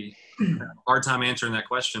having a hard time answering that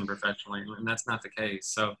question professionally, and that's not the case.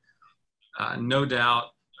 So no doubt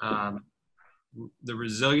the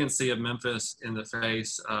resiliency of Memphis in the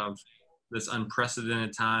face of this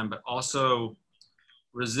unprecedented time, but also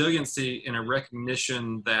resiliency in a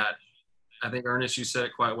recognition that, I think Ernest, you said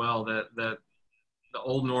it quite well, that the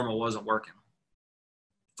old normal wasn't working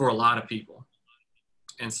for a lot of people.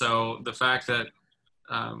 And so the fact that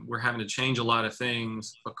we're having to change a lot of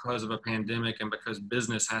things because of a pandemic and because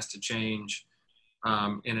business has to change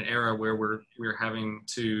in an era where we're having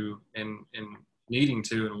to and needing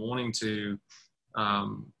to and wanting to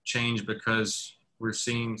change because we're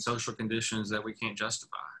seeing social conditions that we can't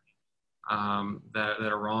justify, that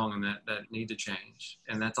are wrong and that need to change.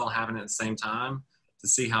 And that's all happening at the same time. To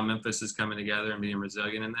see how Memphis is coming together and being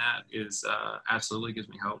resilient in that is absolutely gives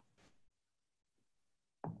me hope.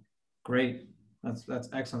 Great. That's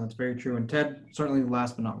excellent. That's very true. And Ted, certainly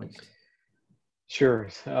last but not least. Sure.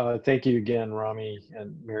 Thank you again, Rami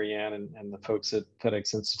and Marianne and the folks at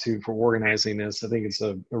FedEx Institute for organizing this. I think it's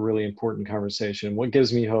a really important conversation. What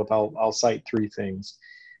gives me hope, I'll cite three things.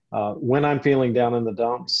 When I'm feeling down in the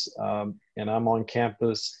dumps and I'm on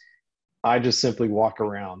campus, I just simply walk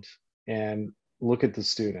around and look at the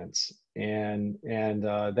students. And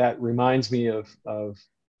that reminds me of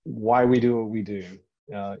why we do what we do.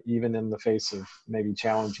 Even in the face of maybe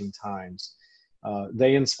challenging times,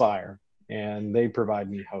 they inspire and they provide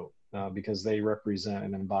me hope because they represent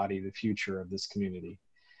and embody the future of this community.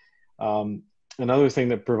 Another thing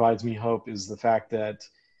that provides me hope is the fact that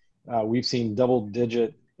we've seen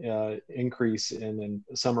double-digit increase in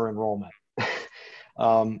summer enrollment.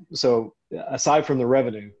 So aside from the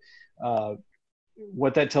revenue,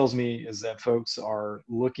 what that tells me is that folks are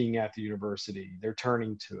looking at the university, they're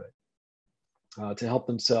turning to it. To help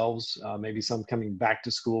themselves, maybe some coming back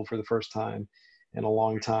to school for the first time in a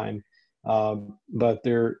long time. But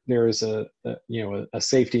there is a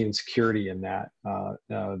safety and security in that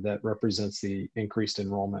that represents the increased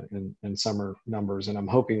enrollment in summer numbers, and I'm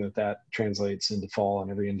hoping that translates into fall,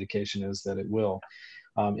 and every indication is that it will.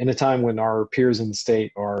 In a time when our peers in the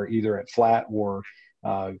state are either at flat or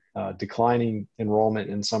declining enrollment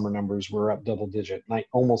in summer numbers, we're up double digit,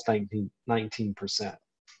 almost 19%.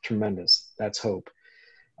 Tremendous. That's hope.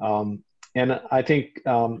 And I think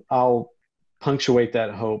I'll punctuate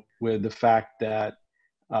that hope with the fact that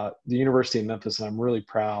the University of Memphis, and I'm really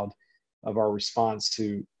proud of our response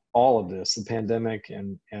to all of this, the pandemic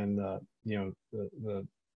and the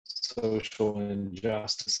social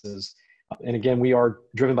injustices. And again, we are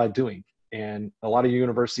driven by doing, and a lot of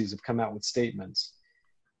universities have come out with statements,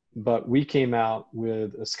 but we came out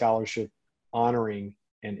with a scholarship honoring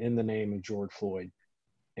and in the name of George Floyd.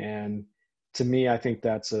 And to me, I think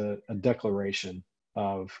that's a declaration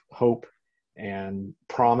of hope and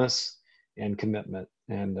promise and commitment.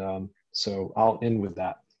 And so I'll end with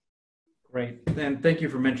that. Great. And thank you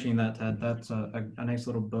for mentioning that, Ted. That's a nice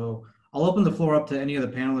little bow. I'll open the floor up to any of the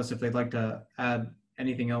panelists if they'd like to add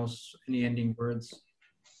anything else, any ending words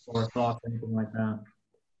or thoughts, anything like that.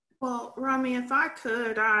 Well, Rami, if I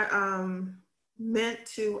could, I meant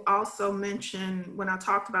to also mention when I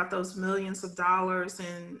talked about those millions of dollars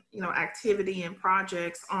in activity and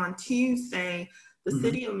projects on Tuesday, the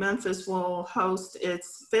City of Memphis will host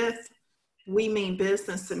its 5th We Mean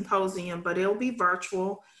Business Symposium, but it'll be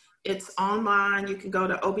virtual. It's online. You can go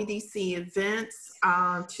to OBDC events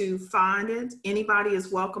to find it. Anybody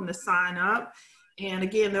is welcome to sign up. And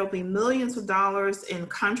again, there'll be millions of dollars in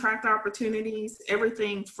contract opportunities,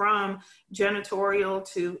 everything from janitorial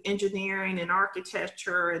to engineering and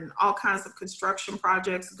architecture and all kinds of construction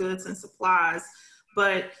projects, goods and supplies.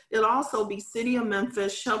 But it'll also be City of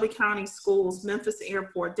Memphis, Shelby County Schools, Memphis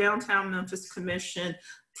Airport, Downtown Memphis Commission,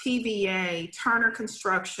 TVA, Turner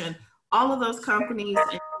Construction. All of those companies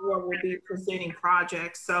and more will be presenting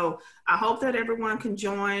projects. So I hope that everyone can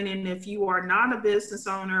join. And if you are not a business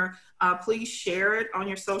owner, please share it on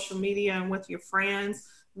your social media and with your friends.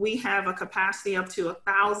 We have a capacity up to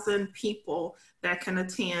 1,000 people that can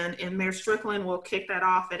attend, and Mayor Strickland will kick that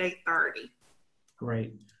off at 8:30.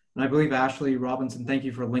 Great. And I believe Ashley Robinson, thank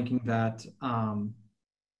you for linking that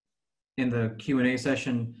in the Q&A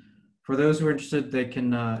session. For those who are interested, they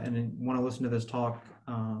can and want to listen to this talk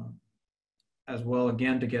as well,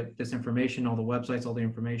 again, to get this information, all the websites, all the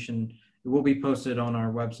information, it will be posted on our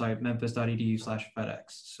website, memphis.edu/FedEx.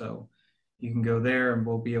 So you can go there and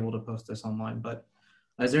we'll be able to post this online. But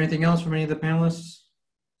is there anything else from any of the panelists?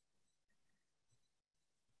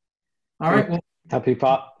 All right. Well, happy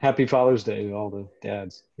Father's Day to all the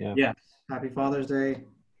dads. Yeah. Yeah. Happy Father's Day.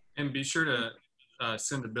 And be sure to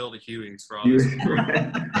send the bill to Huey's for all this.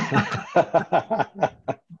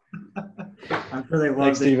 I'm sure they love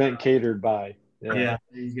Next event catered by. Yeah,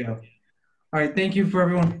 there you go. All right, thank you for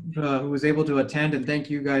everyone who was able to attend, and thank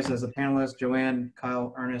you guys as a panelist, Joanne,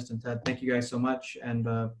 Kyle, Ernest, and Ted. Thank you guys so much, and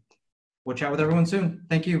we'll chat with everyone soon.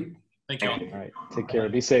 Thank you. Thank you all. All right, take care.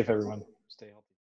 Be safe, everyone.